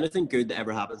really, anything good that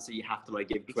ever happens, so you have to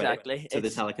give credit to the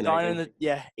telekinetic.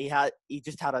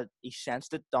 He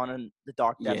sensed it down in the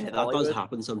dark depths of that Hollywood. does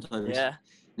happen sometimes. Yeah.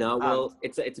 No, well,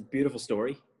 it's a beautiful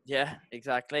story. Yeah,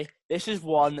 exactly. This is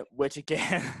one which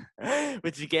again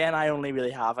I only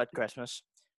really have at Christmas.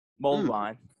 Mulled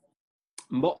wine.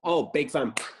 Big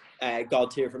fan. God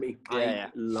tier for me. Yeah.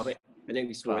 I love it. I think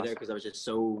we swore there because I was just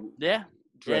so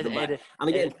driven by it. And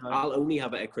again, I'll only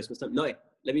have it at Christmas time. No,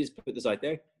 let me just put this out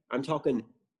there. I'm talking,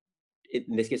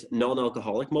 in this case,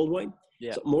 non-alcoholic mulled wine.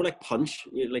 Yeah. So more like punch,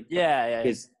 like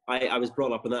because I was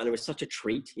brought up on that, and it was such a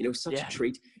treat, such a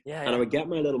treat. Yeah. And I would get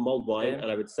my little mulled wine,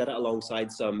 and I would set it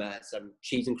alongside some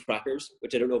cheese and crackers,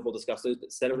 which I don't know if we'll discuss those,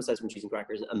 but set it alongside some cheese and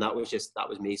crackers, and that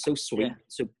was me. So sweet,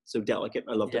 so delicate.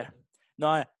 I loved it.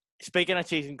 Now, speaking of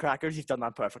cheese and crackers, you've done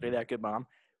that perfectly there, good man.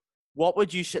 What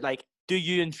would you say? Like, do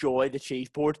you enjoy the cheese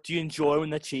board? Do you enjoy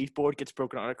when the cheese board gets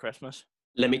broken out at Christmas?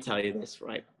 Let me tell you this,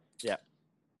 right? Yeah.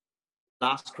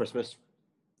 Last Christmas,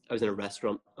 I was in a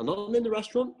restaurant. I'm not in the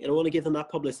restaurant. I don't want to give them that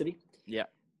publicity. Yeah.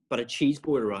 But a cheese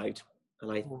board arrived.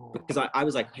 And I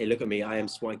was like, hey, look at me. I am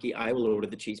swanky. I will order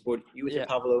the cheese board. You would say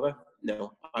pavlova?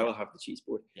 No, I will have the cheese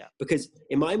board. Yeah. Because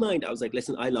in my mind, I was like,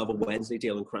 listen, I love a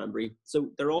Wensleydale and cranberry. So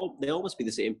they all must be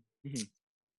the same. Mm-hmm.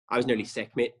 I was nearly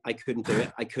sick, mate. I couldn't do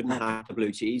it. I couldn't have the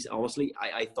blue cheese. Honestly,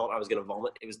 I thought I was going to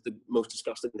vomit. It was the most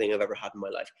disgusting thing I've ever had in my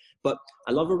life. But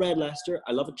I love a red Leicester.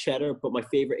 I love a cheddar. But my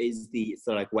favorite is it's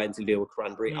like Wensleydale with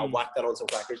cranberry. I'll whack that on some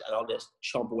crackers and I'll just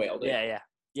chomp away all day.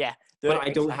 Yeah. But I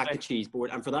don't have the cheese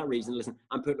board. And for that reason, listen,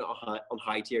 I'm putting it on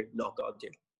high tier, not God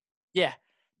tier. Yeah.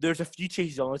 There's a few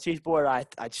cheeses on the cheese board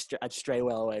I'd stray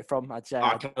well away from. I'd say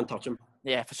I can't touch them.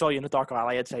 Yeah, if I saw you in a dark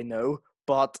alley, I'd say no.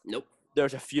 But nope.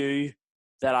 There's a few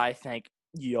that I think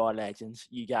you are legends.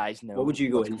 You guys know. What would you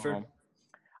go in for?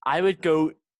 I would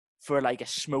go for like a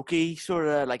smoky sort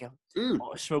of, like a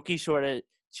smoky sort of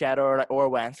cheddar or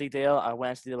Wensleydale. A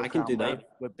Wensleydale I can do that.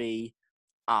 Would be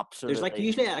absolutely. There's like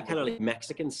usually a kind of like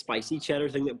Mexican spicy cheddar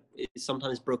thing that is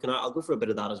sometimes broken out. I'll go for a bit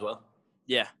of that as well.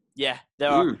 Yeah.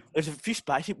 There's a few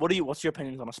spicy. What's your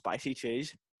opinions on a spicy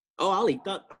cheese? Oh, I'll eat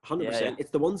that 100%. Yeah. It's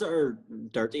the ones that are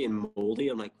dirty and moldy.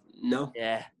 I'm like, no.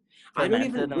 Yeah. I don't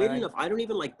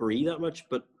even like brie that much,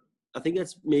 but I think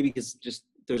that's maybe because just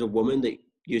there's a woman that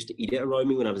used to eat it around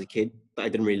me when I was a kid that I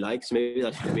didn't really like, so maybe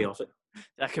that took me off it.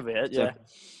 That could be it,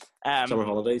 yeah. Summer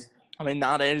holidays. I mean,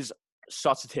 that is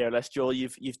such a tier list, Joel.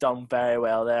 You've done very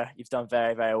well there. You've done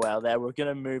very, very well there. We're going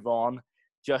to move on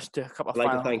just to a couple of I'd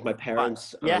like to thank my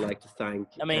parents. Yeah. I'd like to thank...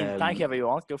 thank you,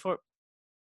 everyone. Go for it.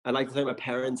 I'd like to thank my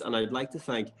parents, and I'd like to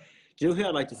thank... Do you know who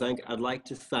I'd like to thank? I'd like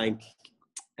to thank...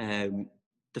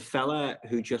 the fella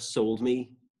who just sold me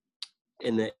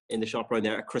in the shop around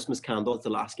there a Christmas candle. It's the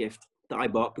last gift that I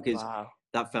bought because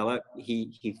that fella,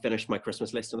 he finished my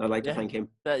Christmas list, and I'd like to thank him.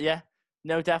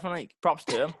 No, definitely. Props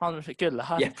to him. 100%. Good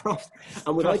lad. Yeah, props.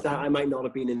 And without that, I might not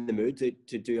have been in the mood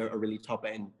to do a really top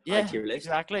end high tier list.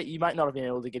 Exactly. You might not have been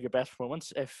able to give your best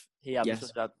performance if he hadn't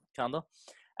sold that candle.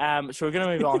 So we're going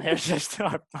to move on here just to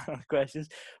our final questions.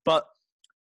 But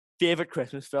favorite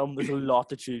Christmas film? There's a lot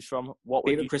to choose from. What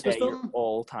would you say your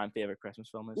all-time favorite Christmas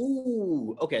film is?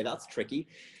 Ooh, okay, that's tricky.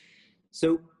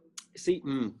 So, see,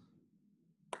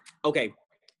 okay,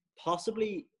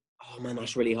 possibly. Oh man,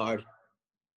 that's really hard.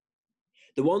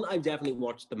 The one I've definitely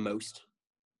watched the most.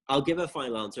 I'll give a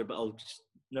final answer, but I'll just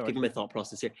give you my thought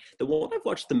process here. The one I've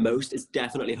watched the most is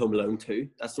definitely Home Alone 2.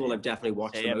 That's the one I've definitely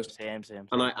watched the most. Same.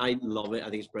 And I love it. I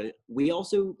think it's brilliant. We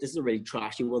also, this is a really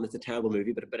trashy one. It's a terrible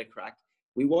movie, but a bit of crack.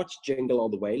 We watched Jingle All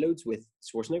the Way loads with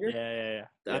Schwarzenegger. Yeah.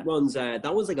 That one's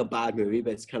like a bad movie,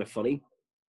 but it's kind of funny.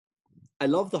 I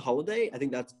love The Holiday. I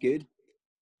think that's good.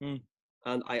 And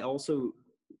I also,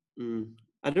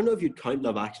 I don't know if you'd count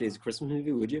Love Actually as a Christmas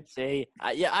movie, would you? See,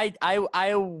 I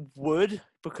would,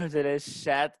 because it is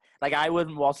set. Like, I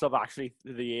wouldn't watch Love Actually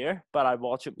through the year, but I'd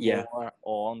watch it more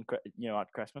on,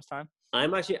 at Christmas time.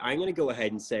 I'm going to go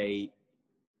ahead and say,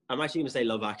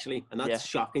 Love Actually, and that's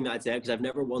shocking that I'd say it, because I've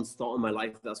never once thought in my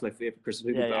life that's my favorite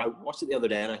Christmas movie. But I watched it the other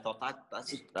day and I thought that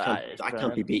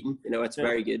can't be beaten. It's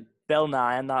very good. Bill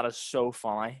Nye and that is so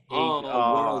funny.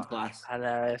 World class,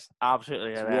 hilarious,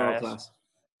 absolutely hilarious. World class.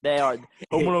 They are.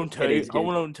 Home Alone 2. Home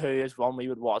Alone 2 is one we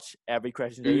would watch every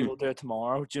Christmas Day. We'll do it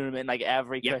tomorrow. Do you know what I mean? Like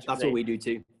every Christmas that's Day. What we do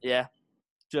too. Yeah,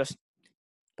 just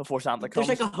before Santa comes.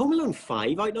 There's like a Home Alone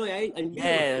 5 out now. I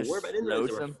there's 4, but I didn't know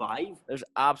there were 5. There's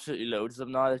absolutely loads of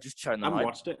them now. They're just churning them out. I haven't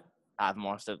watched it. I haven't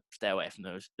watched it. Stay away from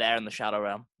those. They're in the shadow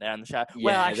realm. Yeah,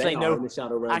 actually, no. In the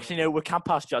shadow realm. Actually, no. We can't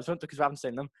pass judgment because we haven't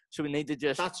seen them. So we need to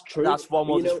just. That's true. That's one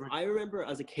more. I remember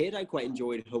as a kid, I quite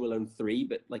enjoyed Home Alone 3,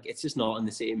 but like it's just not in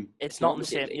the same. It's not in the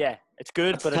same. Yeah, it's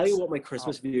good. But I'll tell you what my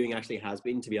Christmas viewing actually has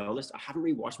been. To be honest, I haven't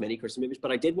really watched many Christmas movies,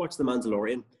 but I did watch The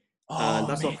Mandalorian, and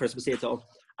that's not Christmassy at all.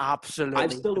 Absolutely.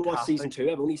 I've still watched season 2.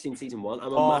 I've only seen season 1.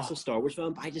 I'm a massive Star Wars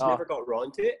fan, but I just never got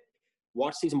around to it.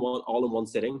 Watched season 1 all in one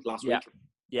sitting last week.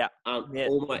 Yeah.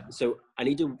 So I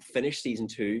need to finish season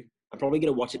 2. I'm probably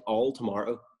going to watch it all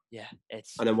tomorrow. Yeah,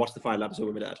 and then watch the final episode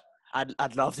with my dad.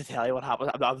 I'd love to tell you what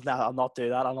happened. I'll not do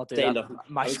that. I'll not do that. Nothing.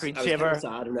 My screensaver. I was kind of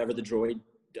sad whenever the droid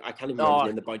I can't even remember his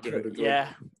name, the bounty hunter droid. Yeah,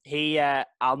 he.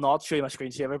 I'll not show you my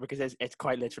screensaver because it's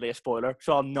quite literally a spoiler.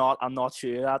 So I'm not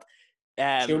sure of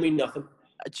that. Show me nothing.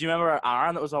 Do you remember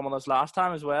Aaron that was on with us last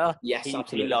time as well? Yes, he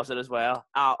absolutely. loves it as well.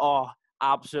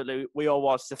 Absolutely. We all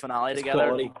watched the finale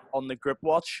together on the group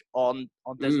watch on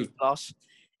Disney Plus.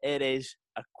 It is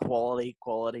a quality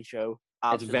show.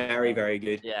 Absolutely. It's very, very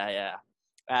good. Yeah.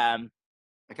 I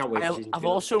can't wait. I've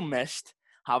also missed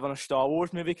having a Star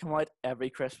Wars movie come out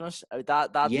every Christmas.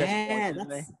 That's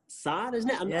sad, isn't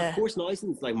it? And of course now,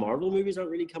 since like Marvel movies aren't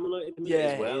really coming out at the minute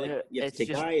as well. Like, you have to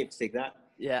take that, you have to take that.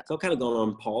 Yeah. It's all kind of gone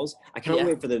on pause. I can't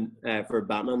wait for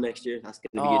Batman next year. That's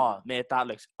going to be good. Oh, mate, that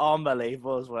looks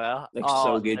unbelievable as well. Looks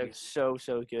so good. It looks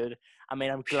so good. I mean,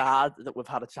 I'm glad that we've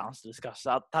had a chance to discuss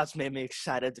that. That's made me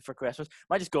excited for Christmas.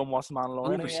 Might just go and watch The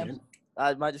Mandalorian 100%. Again.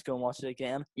 I might just go and watch it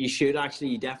again. You should actually.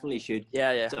 You definitely should.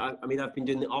 Yeah. So, I mean, I've been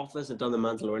doing The Office. I've done The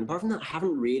Mandalorian. Apart from that, I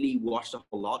haven't really watched a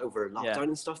whole lot over lockdown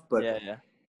and stuff. But you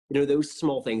know, those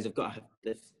small things have got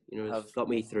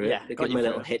me through it. They give me a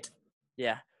little hit.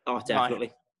 Yeah. Oh, definitely.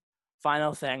 Now,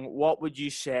 final thing. What would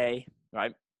you say?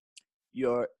 Right,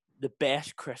 the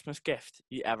best Christmas gift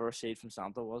you ever received from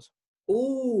Santa was?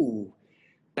 Oh,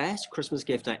 best Christmas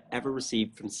gift I ever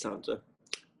received from Santa.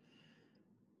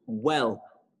 Well,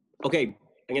 okay,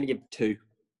 I'm going to give two.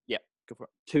 Yeah, go for it.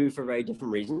 Two for very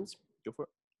different reasons. Go for it.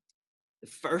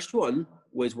 The first one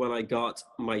was when I got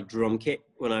my drum kit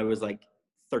when I was like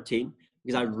 13,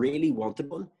 because I really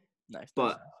wanted one. Nice.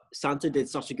 But Santa did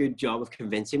such a good job of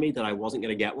convincing me that I wasn't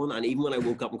going to get one. And even when I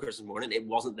woke up on Christmas morning, it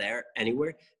wasn't there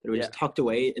anywhere. But it was tucked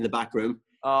away in the back room.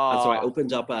 Oh, and so I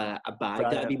opened up a bag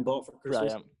that I'd been bought for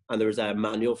Christmas. And there was a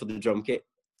manual for the drum kit.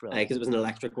 Because it was an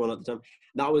electric one at the time.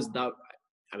 That.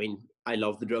 I mean, I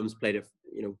love the drums, played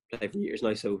for years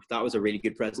now. So that was a really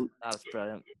good present. That was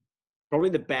brilliant. Probably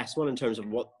the best one in terms of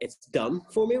what it's done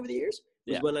for me over the years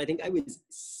was when I think I was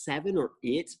 7 or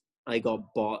 8. I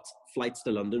got bought flights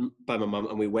to London by my mum,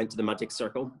 and we went to the Magic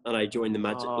Circle, and I joined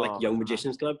the Young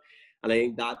Magicians Club, and I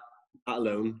think that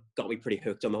alone got me pretty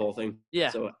hooked on the whole thing.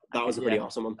 Yeah. So that was a pretty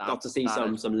awesome one. Got to see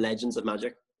some legends of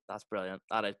magic. That's brilliant.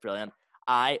 That is brilliant.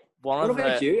 What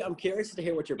about you? I'm curious to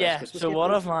hear what your best Christmas gift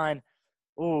one is. of mine.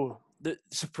 Oh, the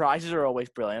surprises are always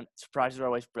brilliant.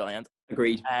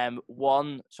 Agreed.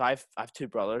 So I have 2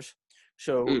 brothers,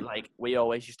 so like we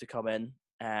always used to come in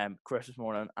Christmas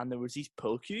morning, and there was these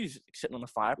pool cues sitting on the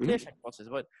fireplace. Like, what's this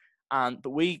about? But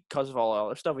we, because of all the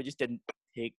other stuff, we just didn't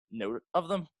take note of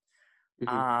them.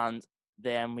 And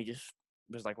then we just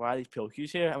was like, why are these pool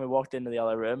cues here? And we walked into the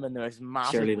other room, and there was a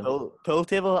massive pool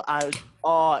table.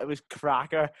 It was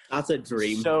cracker. That's a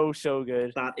dream. So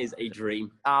good. That is a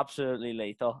dream. Absolutely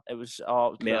lethal. It was.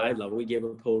 Man, I love it. We gave a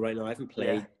pool right now. I haven't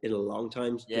played in a long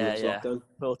time. Lockdown.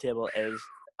 Pool table is.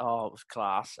 It was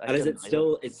class. And is it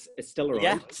still? It's still around.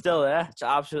 Yeah, it's still there. It's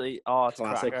absolutely. It's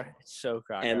classic. Cracker. It's so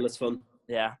cracker. Endless fun.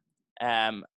 Yeah.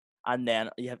 And then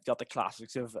you have got the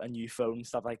classics of a new phone and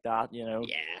stuff like that. You know.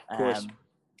 Yeah, of course.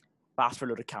 Asked for a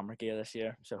load of camera gear this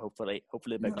year, so hopefully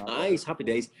a big one. Nice, happy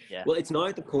days. Yeah. Well, it's now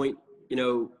at the point,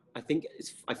 I think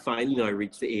I finally now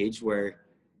reached the age where,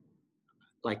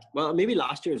 maybe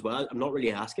last year as well. I'm not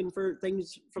really asking for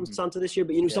things from Santa this year,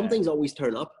 but some things always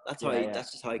turn up. That's how.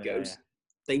 That's just how it goes.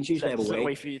 Things usually have a way.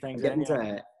 Wait for you things.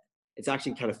 It's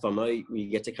actually kind of fun now.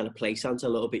 You get to kind of play Santa a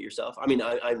little bit yourself. I mean,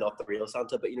 I'm not the real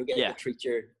Santa, but getting to treat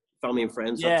your family and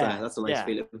friends. That's a nice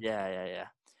feeling. Yeah.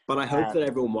 But I hope that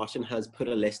everyone watching has put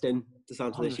a list in to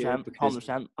Santa this year, because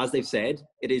 100%. As they've said,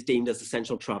 it is deemed as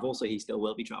essential travel, so he still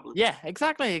will be traveling. Yeah,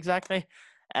 exactly.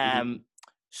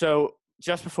 So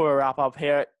just before we wrap up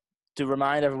here, to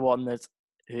remind everyone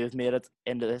who has made it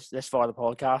into this far of the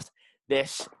podcast,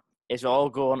 this is all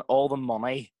the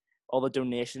money, all the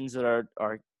donations that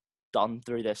are done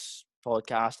through this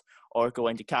podcast are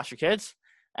going to Cash for Kids.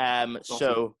 Awesome.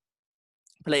 So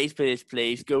please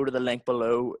go to the link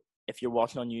below. If you're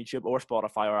watching on YouTube or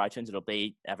Spotify or iTunes, it'll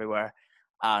be everywhere.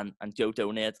 And go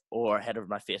donate, or head over to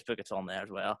my Facebook. It's on there as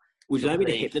well. Would you like me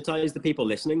to hypnotize the people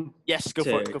listening? Yes, go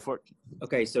for it.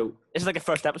 Okay, so this is like a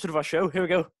first episode of our show. Here we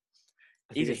go.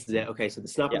 Easy. This is it. Okay, so the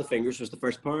snap of the fingers was the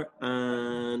first part,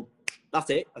 and that's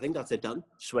it. I think that's it done.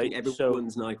 Sweet.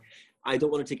 Everyone's now. I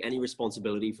don't want to take any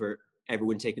responsibility for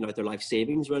everyone taking out their life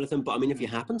savings or anything, but I mean, if you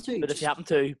happen to, that's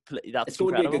it's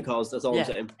going to be a good cause. That's all I'm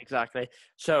saying. Exactly.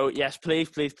 So yes, please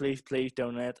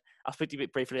donate. I'll speak to you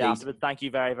briefly after, but thank you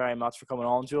very, very much for coming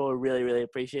on, Joel. I really, really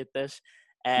appreciate this.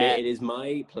 Mate, it is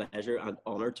my pleasure and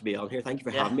honor to be on here. Thank you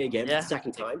for having me again for the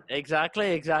second time.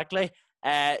 Exactly.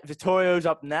 Vittorio's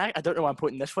up next. I don't know why I'm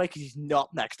pointing this way because he's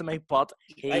not next to me, but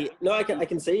I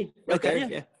can see. Right there.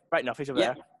 Yeah. Right enough, he's over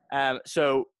there.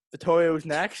 So Vittorio's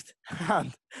next,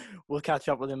 and we'll catch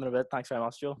up with him in a bit. Thanks very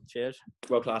much, Joe. Cheers.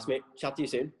 Well, classmate. Chat to you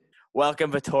soon.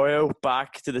 Welcome, Vittorio,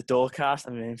 back to the Dolecast.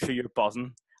 I mean, I'm sure you're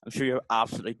buzzing. I'm sure you're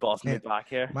absolutely buzzing to be back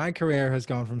here. My career has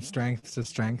gone from strength to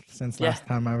strength since last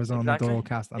time I was on the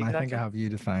Dolecast, and I think I have you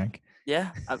to thank.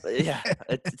 Yeah,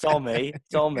 it's all me.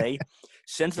 It's all me.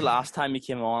 Since the last time you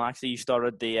came on, actually, you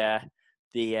started the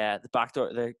back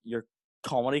door, your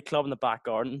comedy club in the back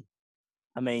garden.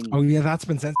 I mean, oh yeah, that's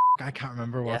been since. I can't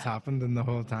remember what's happened in the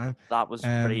whole time. That was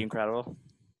pretty incredible.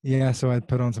 Yeah, so I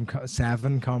put on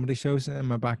 7 comedy shows in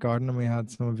my back garden, and we had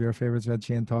some of your favorites. We had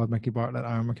Shane Todd, Mickey Bartlett,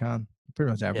 Aaron McCann,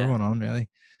 pretty much everyone on, really.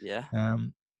 Yeah.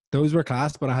 Those were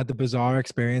class, but I had the bizarre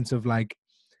experience of like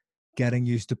getting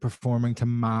used to performing to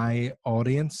my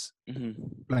audience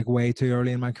like way too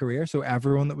early in my career. So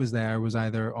everyone that was there was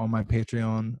either on my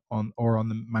Patreon or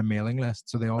on my mailing list,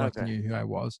 so they all knew who I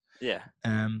was. Yeah.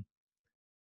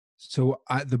 So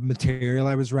the material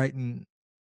I was writing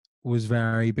was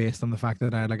very based on the fact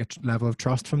that I had like a level of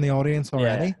trust from the audience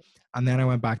already. Yeah. And then I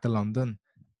went back to London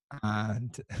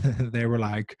and they were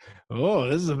like, oh,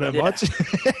 this is a bit much.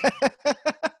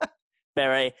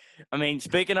 Very. I mean,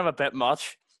 speaking of a bit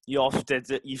much, you also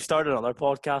you started another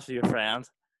podcast with your friend.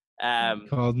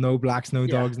 Called No Blacks, No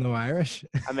Dogs, No Irish.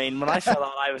 I mean, when I saw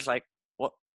that, I was like,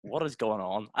 what is going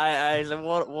on? I was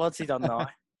like, what's he done now?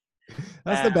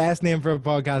 That's the best name for a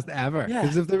podcast ever.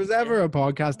 Because if there was ever a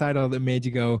podcast title that made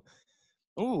you go,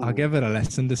 ooh, I'll give it a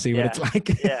listen to see what it's like.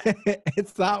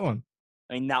 It's that one.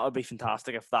 I mean, that would be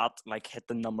fantastic if that like hit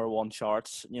the #1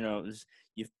 charts. You know,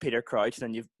 you've Peter Crouch,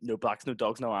 then you've No Blacks, No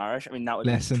Dogs, No Irish. I mean, that would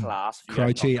be class.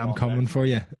 Crouchy, I'm coming for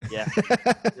you. Yeah, he's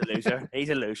a loser. He's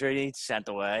a loser. He needs sent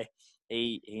away.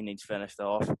 He needs finished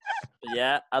off. But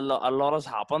yeah, a lot has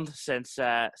happened since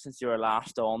you were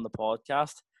last on the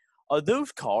podcast. Are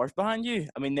those cars behind you?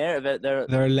 I mean,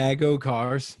 they're Lego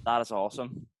cars. That is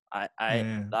awesome.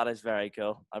 That is very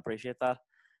cool. I appreciate that.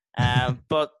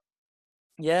 But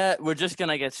yeah, we're just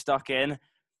gonna get stuck in.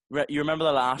 You remember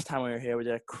the last time we were here? We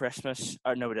did a Christmas,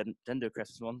 or no, we didn't do a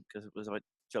Christmas one because it was about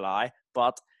July.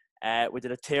 But we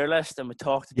did a tier list and we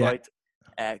talked about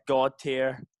God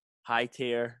tier, high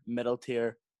tier, middle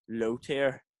tier, low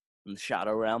tier, and the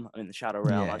Shadow Realm. I mean, the Shadow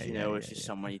Realm, as you know, is just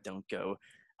somewhere you don't go.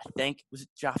 I think, was it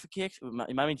Jaffa Cakes?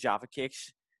 It might be Jaffa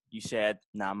Cakes. You said,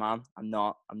 nah, man, I'm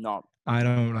not. I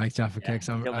don't like Jaffa Cakes.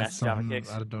 Jaffa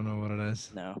Cakes. I don't know what it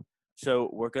is. No. So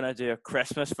we're going to do a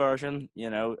Christmas version,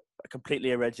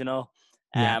 completely original.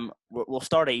 We'll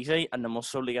start easy and then we'll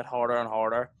slowly get harder and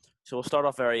harder. So we'll start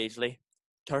off very easily.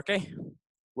 Turkey.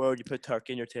 Where would you put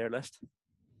turkey in your tier list?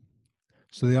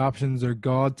 So the options are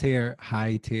God tier,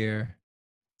 high tier.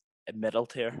 Middle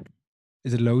tier.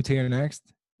 Is it low tier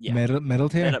next? Yeah. Middle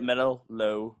tier? Middle,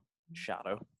 low,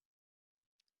 shadow.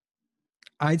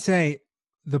 I'd say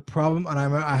the problem, and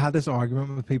I had this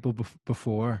argument with people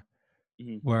before,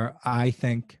 where I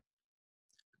think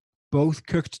both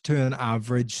cooked to an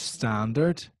average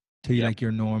standard, to like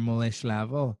your normal-ish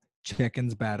level,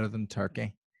 chicken's better than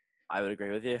turkey. I would agree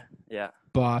with you, yeah.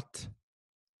 But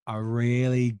a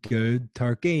really good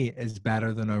turkey is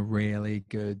better than a really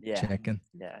good chicken.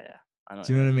 Yeah. I know.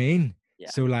 Do you know what I mean?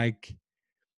 Yeah. So like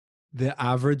the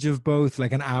average of both,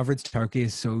 like an average turkey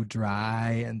is so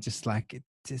dry and just like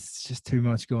it's just too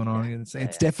much going on.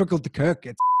 It's difficult to cook.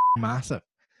 It's massive.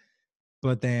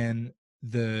 But then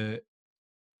an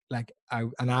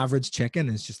average chicken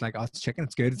is just like, oh, it's chicken.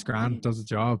 It's good. It's grand. It does the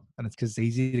job. And it's because it's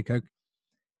easy to cook.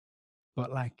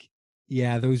 But like,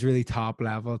 yeah, those really top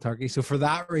level turkey. So for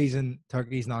that reason,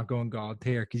 turkey's not going God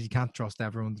tier because you can't trust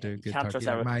everyone to do a good turkey.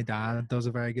 Like my dad does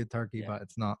a very good turkey, but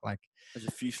it's not like. There's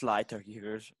a few sly turkey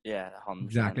cookers. Yeah, 100%.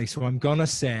 Exactly. So I'm going to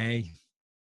say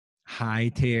high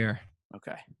tier.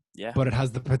 Okay. Yeah. But it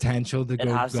has the potential to go God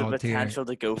tier. It has the potential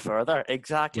to go further.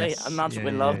 Exactly. Yes. And that's what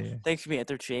we love. Yeah. Things can be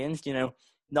interchanged,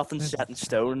 Nothing's set in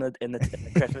stone in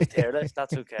the Christmas tier list.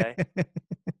 That's okay.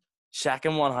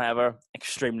 Second one, however,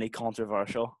 extremely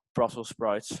controversial. Brussels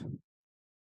sprouts.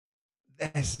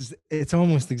 It's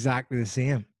almost exactly the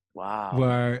same. Wow.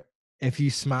 Where if you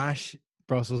smash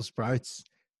Brussels sprouts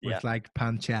with like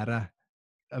pancetta,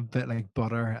 a bit like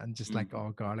butter and just like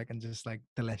all garlic and just like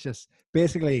delicious,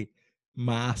 basically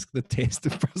mask the taste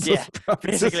of Brussels sprouts.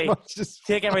 Basically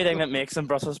take everything that makes them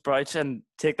Brussels sprouts and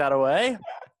take that away,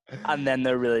 and then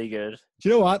they're really good. Do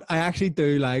you know what? I actually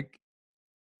do like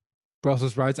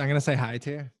Brussels sprouts. I'm gonna say high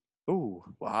tier. Oh,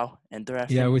 wow.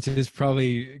 Interesting. Yeah, which is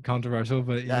probably controversial,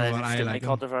 but you know what? I like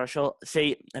controversial.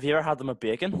 See, have you ever had them with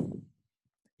bacon?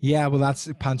 Yeah, well, that's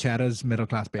pancetta's middle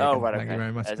class bacon. Oh, right. Thank you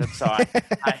very much. Sorry.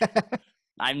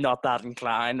 I'm not that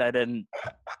inclined. I didn't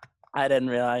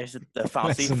realize that the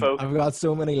fancy folk. I've got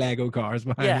so many Lego cars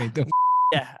behind me.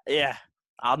 Yeah.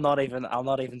 I'll not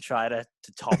even try to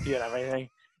top you and everything.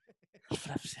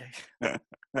 Flip's sake.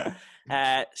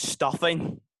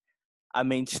 Stuffing.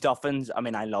 Stuffings.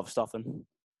 I love stuffing.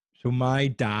 So my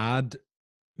dad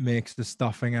makes the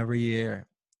stuffing every year.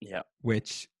 Yeah.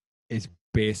 Which is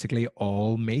basically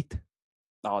all meat.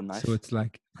 Oh, nice. So it's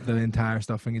like the entire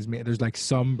stuffing is made. There's like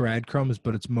some breadcrumbs,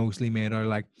 but it's mostly made out of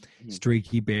like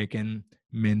streaky bacon,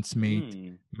 mince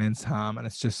meat, minced ham, and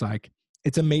it's just like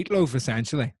it's a meatloaf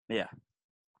essentially. Yeah.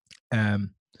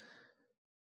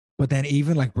 But then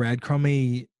even like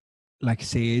breadcrumby, like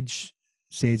sage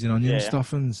and onion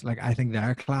stuffings, like I think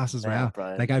they're class as well.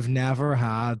 Brilliant. Like I've never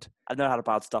had a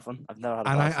bad stuffing.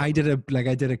 I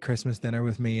did a Christmas dinner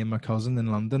with me and my cousin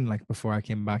in London, like before I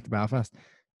came back to Belfast,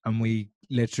 and we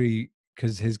literally,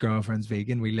 because his girlfriend's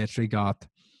vegan, we literally got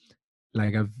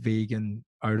like a vegan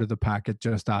out of the packet,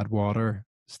 just add water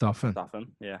stuffing,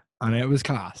 yeah, and it was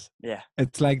class. Yeah,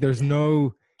 it's like there's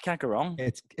no. Can't go wrong.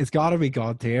 It's got to be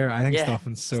God tier. I think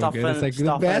stuffing's so good. It's like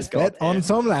the best bit on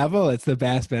some level. It's the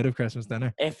best bit of Christmas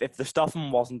dinner. If the stuffing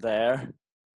wasn't there,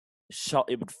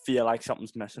 it would feel like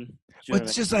something's missing.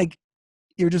 It's just like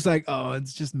you're just like, oh,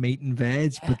 it's just meat and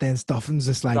veg, but then stuffing's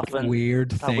this like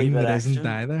weird thing that isn't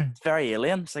either. It's very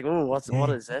alien. It's like, oh, what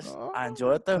is this? Oh, I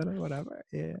enjoy it though. Whatever.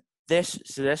 Yeah. This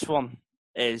one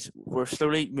is we're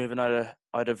slowly moving out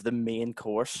of the main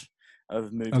course.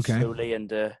 I've moved slowly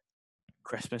into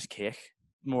Christmas cake,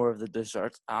 more of the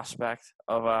dessert aspect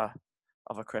of a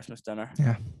Christmas dinner.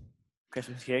 Yeah.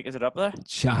 Christmas cake, is it up there?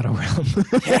 Shadow Realm.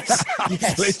 Yes.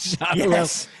 Shadow Realm.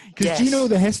 Because do you know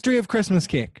the history of Christmas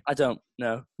cake? I don't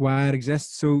know. Why it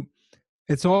exists? So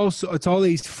it's all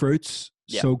these fruits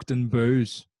soaked in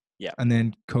booze. Yeah. And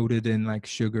then coated in like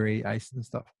sugary ice and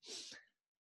stuff.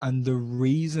 And the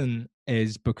reason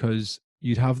is because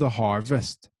you'd have the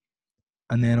harvest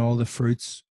and then all the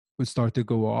fruits would start to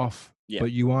go off. Yeah.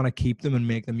 But you want to keep them and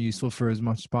make them useful for as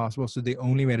much as possible. So the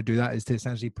only way to do that is to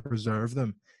essentially preserve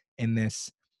them in this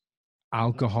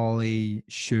alcohol-y,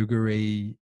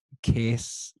 sugary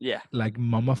case. Yeah. Like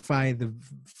mummify the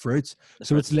fruits.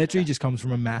 So it's literally just comes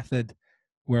from a method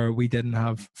where we didn't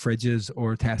have fridges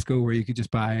or Tesco where you could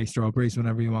just buy strawberries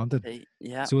whenever you wanted.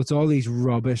 Yeah. So it's all these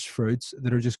rubbish fruits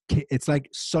that are just, it's like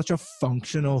such a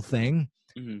functional thing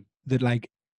that like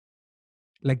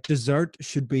dessert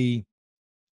should be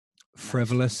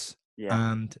frivolous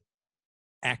and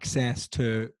access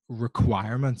to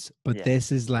requirements, but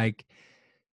this is like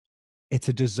it's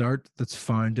a dessert that's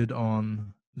founded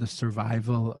on the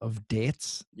survival of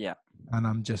dates. Yeah. And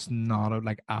I'm just not a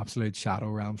like absolute Shadow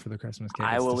Realm for the Christmas cake.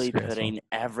 I will be putting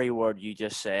every word you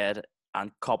just said and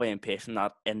copy and pasting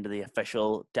that into the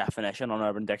official definition on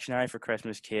Urban Dictionary for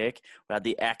Christmas cake. We had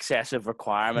the excessive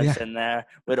requirements in there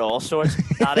with all sorts.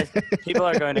 That is, people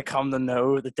are going to come to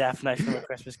know the definition of a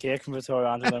Christmas cake from Victoria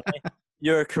Angela.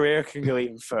 Your career can go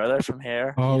even further from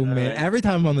here. Oh man! Every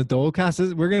time I'm on the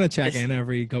Dolecast, we're gonna check in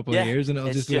every couple of years, and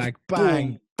it'll just be like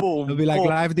bang, boom. It'll be like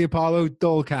live at the Apollo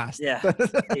Dolecast. Yeah,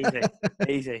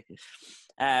 easy.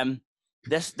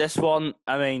 This one,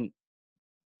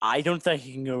 I don't think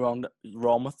you can go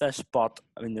wrong with this, but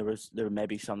there may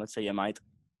be some that say you might.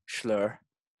 Slur.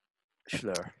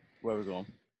 Where are we going?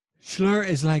 Slur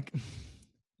is like, do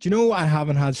you know I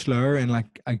haven't had slur in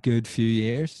like a good few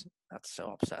years? That's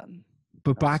so upsetting.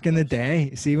 But back in the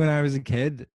day, see, when I was a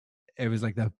kid, it was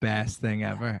like the best thing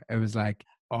ever. It was like,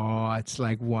 oh, it's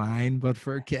like wine, but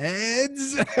for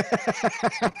kids.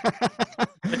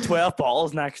 The 12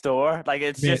 bottles next door. Like,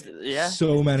 it's just,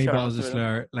 so many bottles of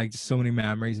slur. Like, so many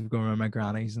memories of going around my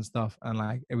grannies and stuff. And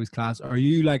like, it was class. Are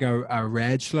you like a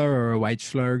red slur or a white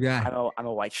slur guy? I'm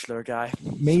a white slur guy.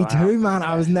 Me too, man.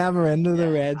 I was never into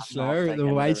the red slur. The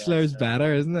white slur's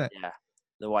better, isn't it? Yeah.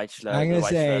 The white slur.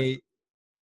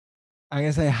 I'm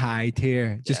gonna say high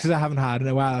tier, just because I haven't had it in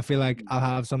a while. I feel like I'll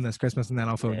have some this Christmas, and then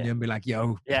I'll phone you and be like,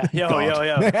 "Yo, yo."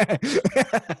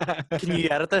 Can you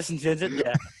edit this and change it?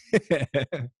 Yeah.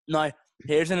 Now,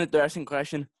 here's an interesting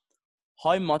question: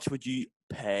 how much would you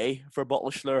pay for a bottle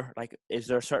of slur? Like, is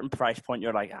there a certain price point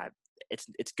you're like,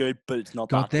 it's good, but it's not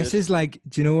that this good? Is like,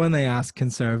 do you know when they ask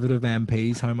conservative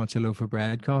MPs how much a loaf of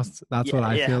bread costs? That's what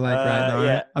I feel like right now.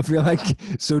 Yeah. I feel like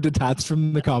so detached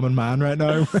from the common man right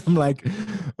now. I'm like,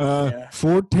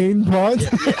 14 pounds.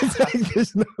 It's like,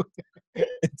 there's no.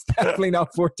 It's definitely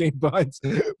not 14 pounds,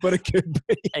 but it could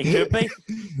be. It could be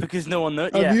because no one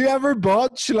knows. Have you ever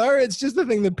bought slur? It's just the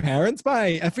thing that parents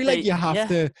buy. I feel like you have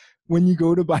to, when you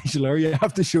go to buy slur, you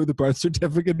have to show the birth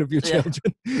certificate of your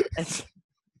children.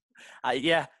 Like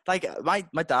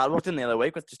my dad walked in the other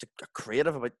week with just a crate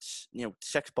of about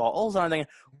 6 bottles, and I'm thinking,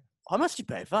 how much do you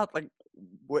pay for that? Like,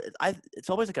 it's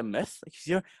always like a myth.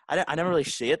 Like I never really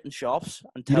see it in shops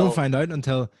You don't until find out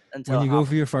until when it you go for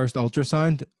happens. your first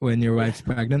ultrasound when your wife's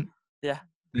pregnant. Yeah.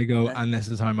 They go, Yeah. and this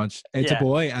is how much. It's a Yeah.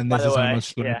 boy, and By this the is how way,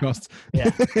 much slur yeah. costs. Yeah.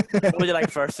 What would you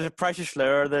like first? The price of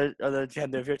slur or the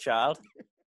gender of your child?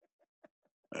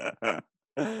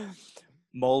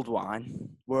 Mulled wine.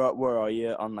 Where are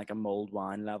you on like a mulled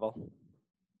wine level?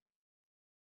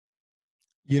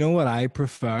 You know what I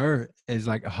prefer is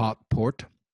like a hot port.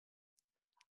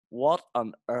 What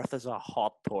on earth is a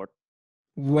hot port?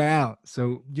 Well,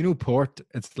 so you know port.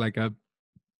 It's like I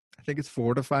think it's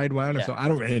fortified wine or Yeah. so. I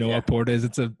don't really know Yeah. what port is.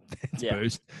 It's Yeah.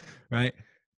 booze, right?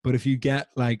 But if you get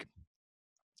like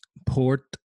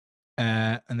port,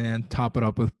 and then top it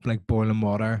up with like boiling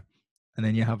water, and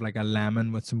then you have like a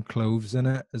lemon with some cloves in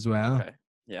it as well. Okay.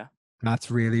 Yeah. That's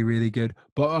really, really good.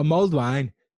 But a mulled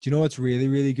wine, do you know what's really,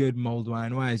 really good mulled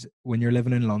wine wise? When you're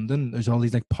living in London, there's all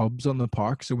these like pubs on the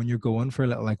park. So when you're going for a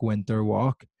little like winter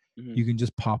walk, Mhm. you can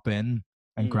just pop in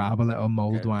and grab a little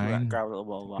mulled wine, Grab a little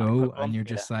mulled wine. go, Quick one. and you're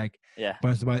just like Yeah.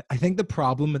 bouncing about. I think the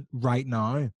problem right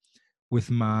now with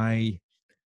my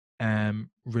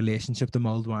relationship to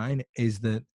mulled wine is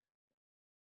that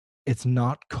it's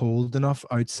not cold enough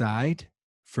outside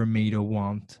for me to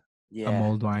want a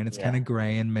mulled wine. It's kind of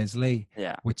grey and mizzly,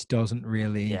 which doesn't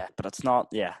really. Yeah, but it's not.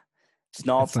 Yeah, it's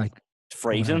not. It's like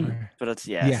freezing, whatever. but it's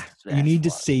Yeah, you need to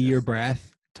see your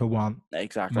breath to want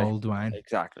mulled wine.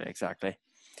 Exactly.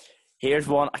 Here's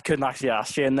one. I couldn't actually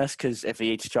ask you in this because if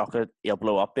he eats chocolate, he'll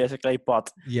blow up basically.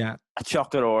 But yeah, a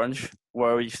chocolate orange.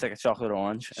 Where would you stick a chocolate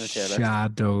orange in a tier list?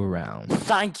 Shadow Realm.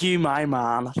 Thank you, my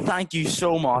man. Thank you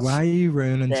so much. Why are you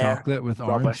ruining chocolate with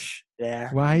orange?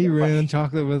 Why are you ruining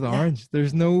chocolate with orange?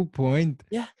 There's no point.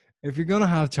 Yeah. If you're gonna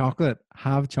have chocolate,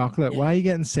 have chocolate. Why are you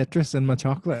getting citrus in my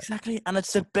chocolate? Exactly, and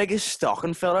it's the biggest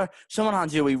stocking filler. Someone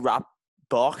hands you a wee wrap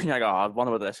box, and you're like, "Oh, I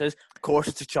wonder what this is." Of course,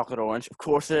 it's a chocolate orange. Of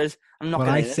course, it is. I'm not. But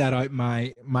I set out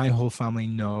my whole family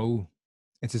know.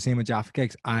 It's the same with Jaffa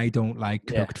cakes. I don't like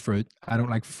cooked fruit. I don't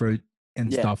like fruit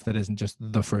and stuff that isn't just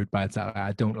the fruit by itself.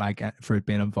 I don't like fruit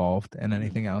being involved in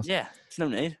anything else. Yeah, it's no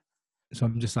need. So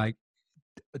I'm just like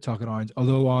chocolate orange.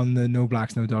 Although on the No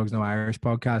Blacks, No Dogs, No Irish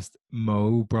podcast,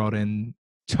 Mo brought in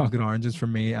chocolate oranges for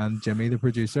me and Jimmy, the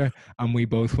producer, and we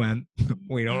both went,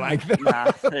 we don't like that.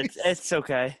 Nah, it's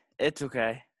okay. It's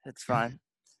okay. It's fine.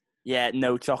 Yeah,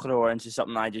 no, chocolate orange is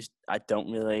something I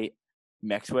don't really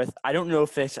mix with. I don't know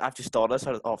if I've just thought this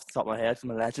off the top of my head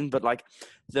from a legend, but like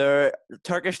the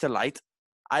Turkish Delight,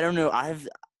 I don't know. I've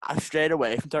strayed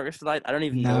away from Turkish Delight. I don't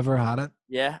even never had it.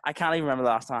 Yeah, I can't even remember the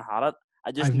last time I had it.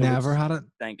 I've never had it.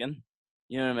 Stinking.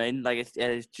 You know what I mean? Like it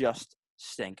is just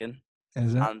stinking.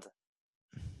 Is it? And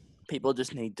people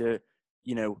just need to,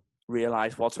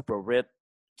 realize what's appropriate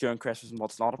during Christmas and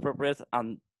what's not appropriate.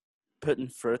 And putting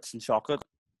fruits and chocolate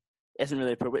isn't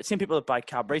really appropriate. Seeing people that buy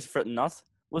Cadbury's fruit and nuts,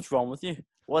 what's wrong with you?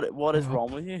 What is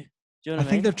wrong with you? Do you know what I mean?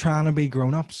 think they're trying to be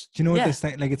grown-ups. Do you know what this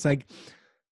thing? Like it's like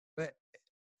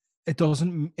it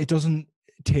doesn't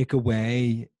take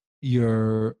away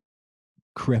your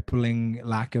crippling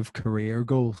lack of career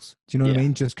goals. Do you know what I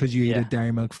mean? Just because you eat a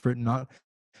Dairy Milk fruit and nut,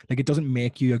 like it doesn't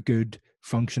make you a good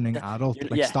functioning adult.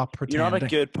 Like stop pretending. You're not a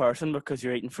good person because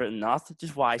you're eating fruit and nuts.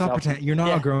 Just wise up. Stop pretending. You're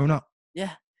not a grown-up.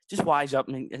 Yeah. Just wise up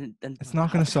and it's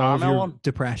not going to solve your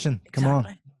depression. Come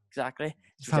on. Exactly.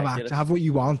 Just have what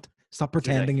you want. Stop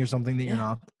pretending you're something that you're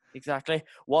not. Exactly.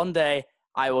 One day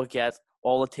I will get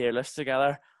all the tier lists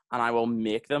together and I will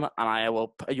make them, and I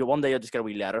will. One day you'll just get a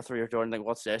wee letter through your door and think,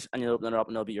 "What's this?" And you'll open it up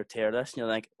and it'll be your tier list, and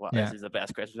you'll think, "Well, this is the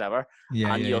best Christmas ever."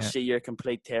 And you'll see your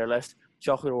complete tier list: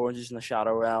 chocolate oranges in the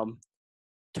Shadow Realm,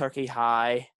 Turkey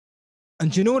High.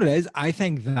 And do you know what it is? I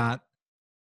think that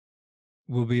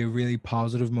will be a really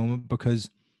positive moment because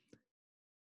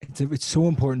it's so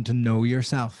important to know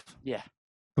yourself. Yeah.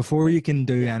 Before you can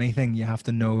do anything, you have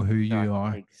to know who you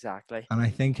are. Exactly. And I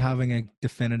think having a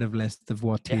definitive list of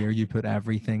what tier you put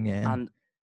everything in. And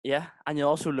you'll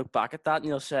also look back at that and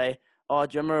you'll say, "Oh,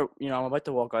 do you remember, I'm about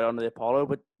to walk out onto the Apollo,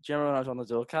 but do you remember when I was on the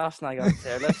Dolecast and I got a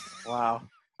tier list? Wow,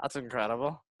 that's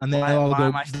incredible." And they'll all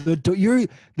go,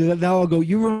 they'll all go,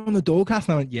 "You were on the Dolecast?"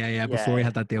 And I went, yeah, before we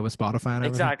had that deal with Spotify and everything.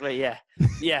 Exactly,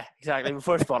 yeah, exactly.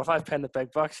 Before Spotify paying the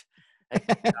big bucks.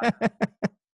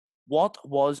 What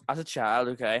was, as a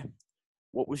child,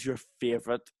 what was your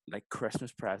favorite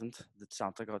Christmas present that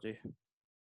Santa got you?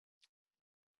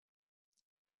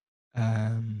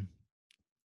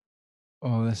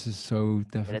 Oh, this is so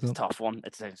difficult. It's a tough one.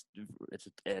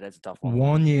 It is a tough one.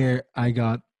 One year I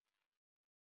got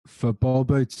football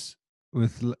boots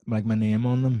with my name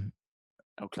on them.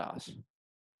 Oh, class.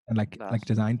 and like Nice.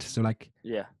 designed. So like,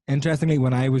 Yeah. interestingly,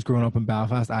 when I was growing up in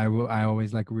Belfast, I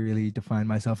always like really defined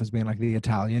myself as being like the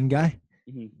Italian guy.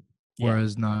 Mm-hmm.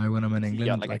 Whereas now when I'm in You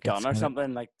got England, like a like gun it's or kind of,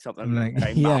 something, like something I'm like,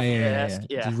 very yeah, mafia-esque.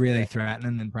 Yeah. just really Yeah.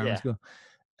 threatening in primary Yeah. school.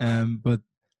 But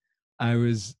I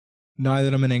was, now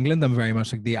that I'm in England, I'm very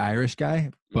much like the Irish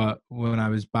guy. But when I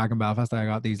was back in Belfast, I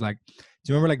got these like, do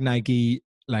you remember like Nike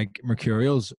like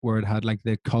Mercurials where it had like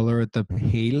the color at the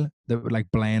heel that would like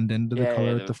blend into the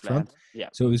color at the front? Yeah.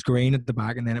 So it was green at the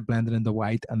back and then it blended into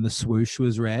white and the swoosh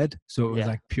was red. So it was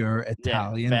like pure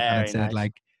Italian and it very said nice.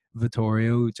 like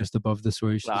Vittorio just above the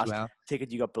swoosh as well. Take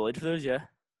it you got bullied for those, yeah?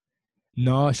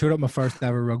 No, I showed up my first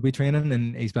ever rugby training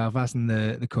in East Belfast and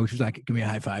the coach was like, give me a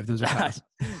high five. Those are class.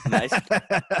 Nice.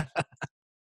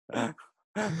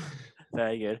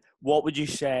 Very good. What would you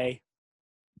say,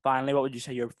 finally, what would you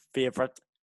say your favourite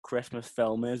Christmas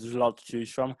film is? There's a lot to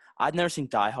choose from. I've never seen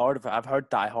Die Hard. I've heard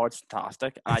Die Hard's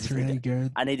fantastic. And It's really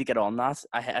good. I need to get on that.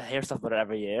 I hear stuff about it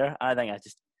every year. And I think I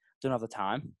just don't have the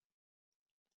time.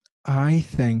 I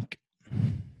think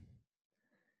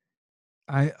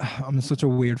I'm in such a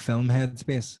weird film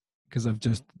headspace because I've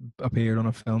just appeared on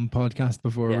a film podcast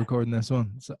before recording this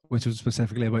one, which was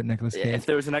specifically about Nicolas Cage. If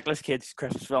there was a Nicolas Cage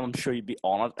Christmas film, I'm sure you'd be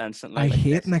on it instantly. I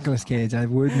hate Nicolas Cage. I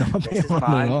would not be on it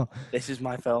at all. This is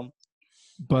my film.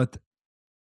 But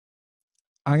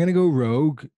I'm going to go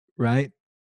rogue, right?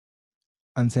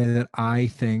 And say that I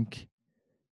think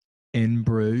In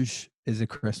Bruges is a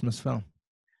Christmas film.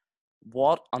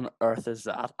 What on earth is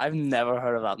that? I've never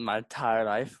heard of that in my entire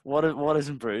life. What is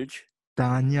In Bruges?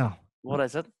 Daniel. What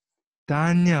is it?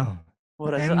 Daniel.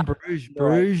 What is In it?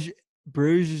 Bruges.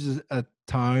 Bruges is a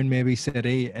town, maybe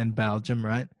city in Belgium,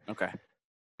 right? Okay.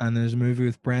 And there's a movie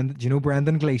with Brendan. Do you know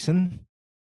Brendan Gleeson?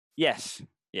 Yes.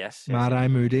 Mad Eye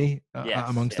Moody,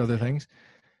 amongst other things.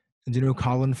 And do you know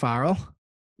Colin Farrell?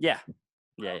 Yeah.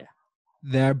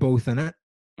 They're both in it.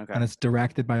 Okay. And it's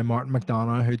directed by Martin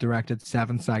McDonagh, who directed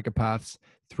 7 Psychopaths,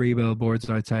 3 Billboards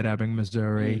Outside Ebbing,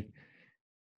 Missouri.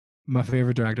 My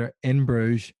favorite director, In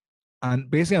Bruges. And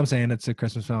basically I'm saying it's a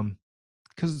Christmas film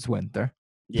because it's winter.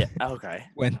 Yeah, okay.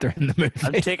 Winter in the movie.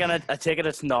 I take it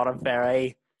it's not a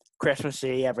very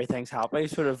Christmassy, everything's happy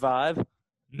sort of vibe.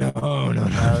 No.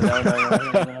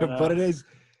 But it is.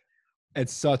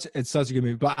 It's such a good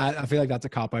movie. But I feel like that's a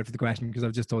cop out for the question because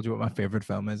I've just told you what my favorite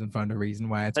film is and found a reason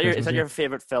why it's. Is that your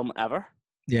favorite film ever?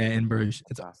 Yeah, In Bruges.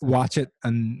 Watch it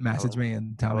and message me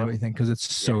and tell me what you think because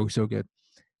it's so good.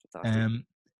 Fantastic.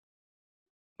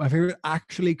 My favorite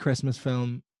actually Christmas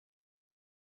film.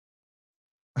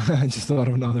 I just thought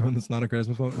of another one that's not a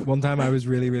Christmas one. One time I was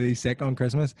really, really sick on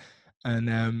Christmas,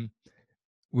 and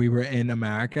we were in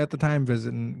America at the time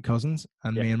visiting cousins,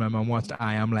 and me and my mum watched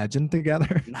I Am Legend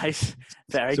together. Nice,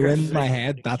 very. So in my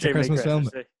head, that's a Christmas film,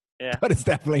 but it's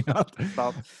definitely not.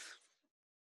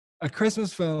 A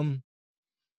Christmas film.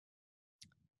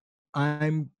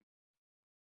 I'm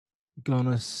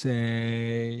gonna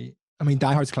say. I mean,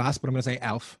 Die Hard's class, but I'm gonna say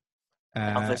Elf.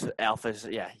 Elf is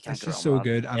You can't it's just so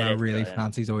good, and I really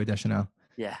fancy Zooey Deschanel.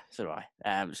 Yeah, so do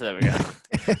I. So there we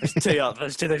go.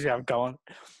 There's two things we have going.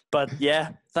 But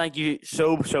yeah, thank you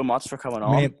so much for coming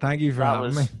on. Mate, thank you for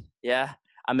having me. Yeah,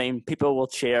 I mean, people will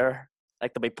cheer.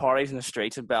 Like there'll be parties in the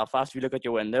streets in Belfast. If you look out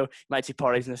your window, you might see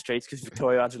parties in the streets because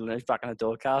Victoria Angelino's back on the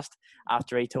Dolecast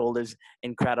after he told his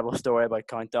incredible story about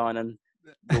Countdown and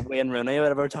Wayne Rooney or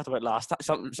whatever we talked about last time.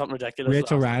 Something ridiculous.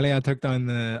 Rachel Riley, I took down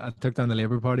the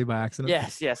Labour Party by accident.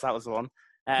 Yes, that was the one.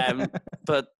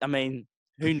 But I mean,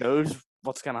 who knows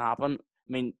what's gonna happen?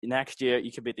 I mean, next year you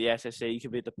could be at the SSC, you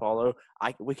could be at the Apollo.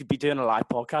 We could be doing a live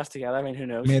podcast together. I mean, who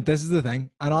knows? Mate, this is the thing.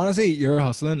 And honestly, you're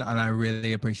hustling, and I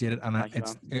really appreciate it. And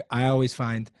I always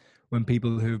find when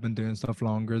people who've been doing stuff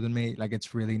longer than me, like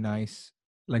it's really nice.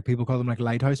 Like people call them like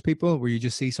lighthouse people, where you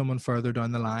just see someone further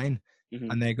down the line,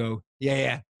 and they go,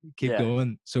 "Yeah, keep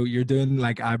going." So you're doing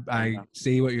like I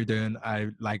see what you're doing.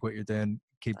 I like what you're doing.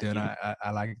 Keep doing it.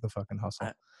 I like the fucking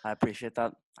hustle. I appreciate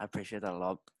that. I appreciate that a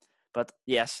lot. But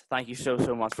yes, thank you so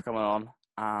much for coming on.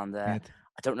 And I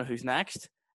don't know who's next.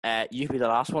 You could be the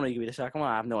last one or you could be the second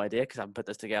one. I have no idea because I haven't put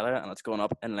this together and it's going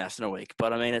up in less than a week.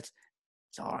 But I mean, it's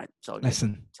all right. It's all good.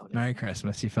 Listen, Merry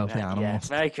Christmas, you filthy animals.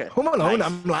 Yeah, Merry Christmas. Home Alone, nice.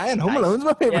 I'm lying. Home Alone's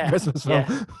my favorite Christmas film.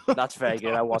 Yeah. That's very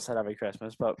good. I watch that every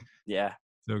Christmas. But yeah,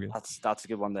 so good. That's a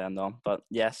good one to end on. But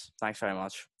yes, thanks very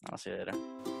much. I'll see you later.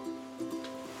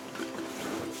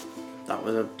 That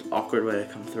was an awkward way to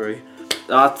come through.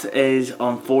 That is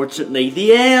unfortunately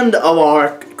the end of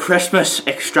our Christmas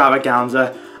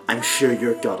extravaganza. I'm sure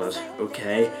you're gutted,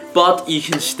 okay? But you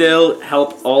can still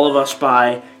help all of us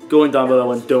by going down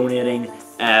below and donating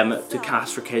to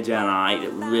Cast for Kids NI.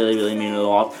 It really, really mean a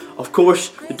lot. Of course,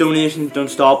 the donations don't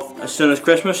stop as soon as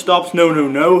Christmas stops. No, no,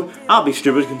 no. That'll be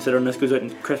stupid considering this goes out on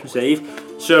Christmas Eve.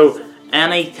 So,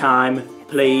 anytime,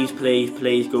 please, please,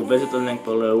 please go visit the link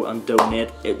below and donate.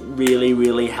 It really,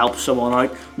 really helps someone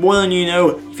out more than you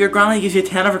know. If your granny gives you a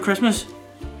tenner for Christmas,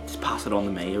 just pass it on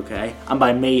to me, okay? And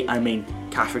by me, I mean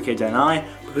Cash for Kids NI,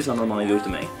 because none of the money goes to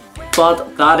me.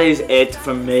 But that is it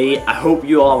from me. I hope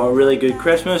you all have a really good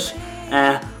Christmas.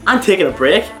 I'm taking a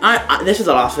break. This is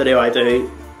the last video I do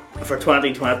for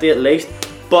 2020 at least,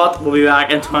 but we'll be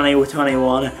back in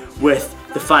 2021 with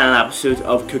the final episode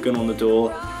of Cooking on the Dole,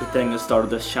 the thing that started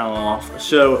this channel off.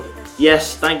 So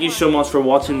yes, thank you so much for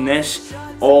watching this.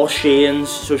 All Shane's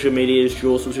social medias,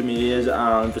 Joel's social medias,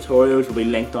 and Vittorio's will be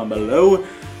linked down below.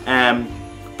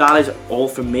 That is all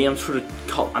from me.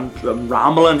 I'm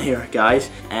rambling here, guys.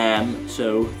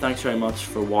 So thanks very much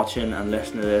for watching and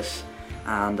listening to this,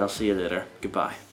 and I'll see you later. Goodbye.